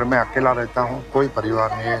 घर में अकेला रहता हूँ, कोई परिवार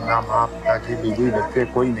नहीं है, ना माँ पिताजी बीवी बच्चे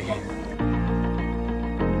कोई नहीं है।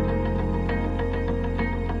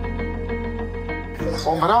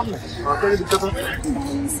 दिक्कत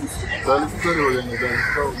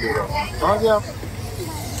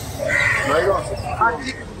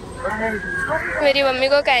मेरी मम्मी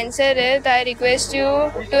को कैंसर है, तो I request you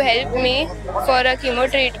to help me for a chemo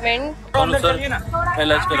treatment. Sir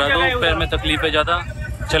इलाज करा दो, पैर में तकलीफ है, ज़्यादा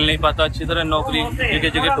चल नहीं पाता अच्छी तरह, नौकरी जगह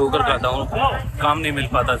जगह ठोकर खाता हूँ, काम नहीं मिल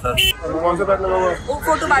पाता सर। कौन सा बैग लगा हुआ? वो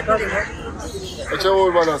फोटो बात करेंगे। अच्छा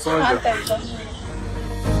वो वाला समझ गया।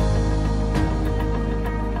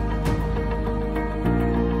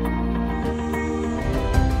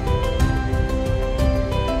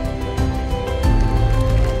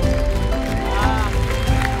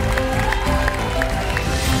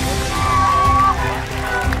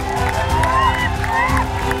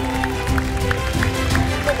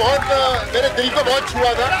 मेरे दिल को बहुत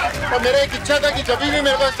छुआ था और मेरा एक इच्छा था कि जब भी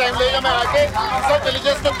मेरे पास टाइम लगेगा मैं आके सब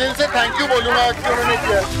विलेजर्स को दिल से थैंक यू बोलूँगा कि उन्होंने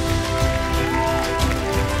किया।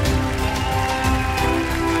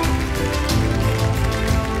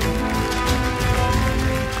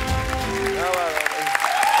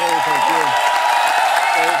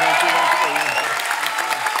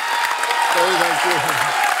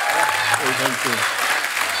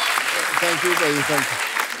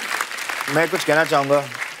 मैं कुछ कहना चाहूँगा।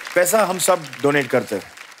 पैसा हम सब डोनेट करते हैं,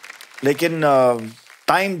 लेकिन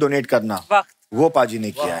टाइम डोनेट करना वो पाजी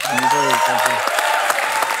ने किया है।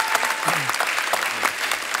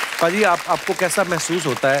 पाजी आपको कैसा महसूस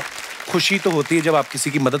होता है? खुशी तो होती है जब आप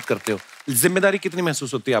किसी की मदद करते हो, जिम्मेदारी कितनी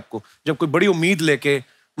महसूस होती है आपको जब कोई बड़ी उम्मीद लेके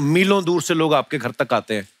मीलों दूर से लोग आपके घर तक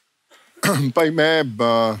आते हैं? भाई मैं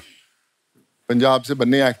पंजाब से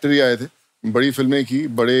बनने एक्टर ही आए थे, बड़ी फिल्में की,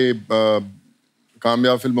 बड़े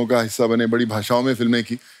कामयाब फिल्मों का हिस्सा बने, बड़ी भाषाओं में फिल्में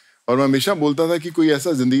की, और मैं हमेशा बोलता था कि कोई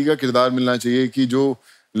ऐसा जिंदगी का किरदार मिलना चाहिए कि जो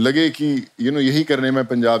लगे कि यही करने मैं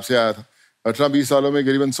पंजाब से आया था। 18-20 सालों में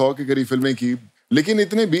करीबन 100 के करीब फिल्में की, लेकिन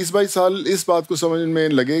इतने 20-22 साल इस बात को समझ में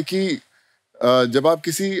लगे कि जब आप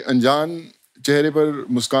किसी अनजान चेहरे पर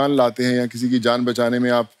मुस्कान लाते हैं या किसी की जान बचाने में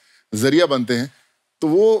आप जरिया बनते हैं, तो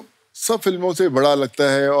वो सब फिल्मों से बड़ा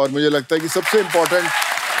लगता है और मुझे लगता है कि सबसे इम्पोर्टेंट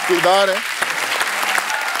किरदार है।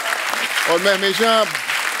 और मैं हमेशा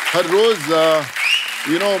हर रोज़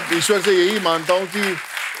ईश्वर से यही मानता हूँ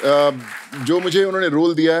कि जो मुझे उन्होंने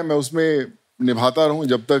रोल दिया है मैं उसमें निभाता रहूँ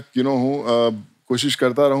जब तक हूँ, कोशिश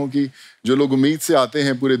करता रहूँ कि जो लोग उम्मीद से आते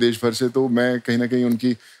हैं पूरे देश भर से, तो मैं कहीं ना कहीं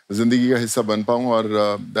उनकी जिंदगी का हिस्सा बन पाऊँ। और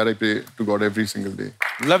that I pray to God every single day.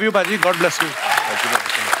 Love you बाजी, गॉड ब्लेस यू।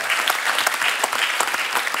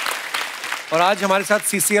 और आज हमारे साथ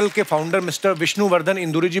सीसीएल के फाउंडर मिस्टर विष्णुवर्धन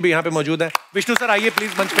इंदुरी जी भी यहाँ पे मौजूद हैं। विष्णु सर आइए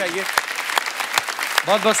प्लीज, मंच पे आइए।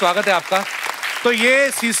 बहुत बहुत स्वागत है आपका। तो ये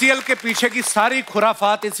सीसीएल के पीछे की सारी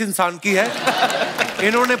खुराफात इस इंसान की है।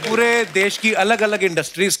 इन्होंने पूरे देश की अलग अलग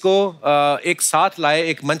इंडस्ट्रीज को एक साथ लाए,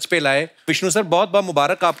 एक मंच पे लाए। विष्णु सर बहुत बहुत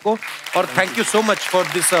मुबारक आपको और thank you so much for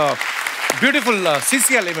this beautiful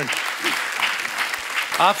CCL event.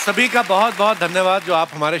 आप सभी का बहुत बहुत धन्यवाद जो आप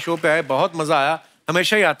हमारे शो पे आए, बहुत मजा आया।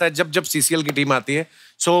 हमेशा ही आता है जब जब सीसीएल की टीम आती है।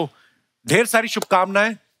 सो ढेर सारी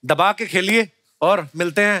शुभकामनाएं, दबा के खेलिए और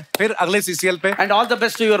मिलते हैं फिर अगले सीसीएल पे। And all the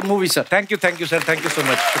best to your movie sir. Thank you sir, thank you so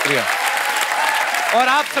much, शुक्रिया। और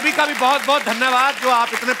आप सभी का भी बहुत बहुत धन्यवाद जो आप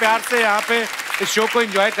इतने प्यार से यहाँ पे इस शो को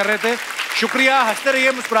एंजॉय कर रहे थे। शुक्रिया, हंसते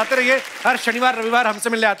रहिए, मुस्कुराते रहिए, हर शनिवार रविवार हमसे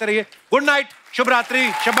मिलने आते रहिए। गुड नाइट, शुभ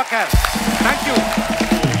रात्रि, शब खैर, thank you.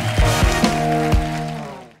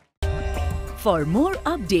 For more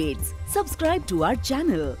updates, subscribe to our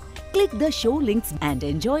channel, click the show links and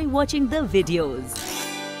enjoy watching the videos.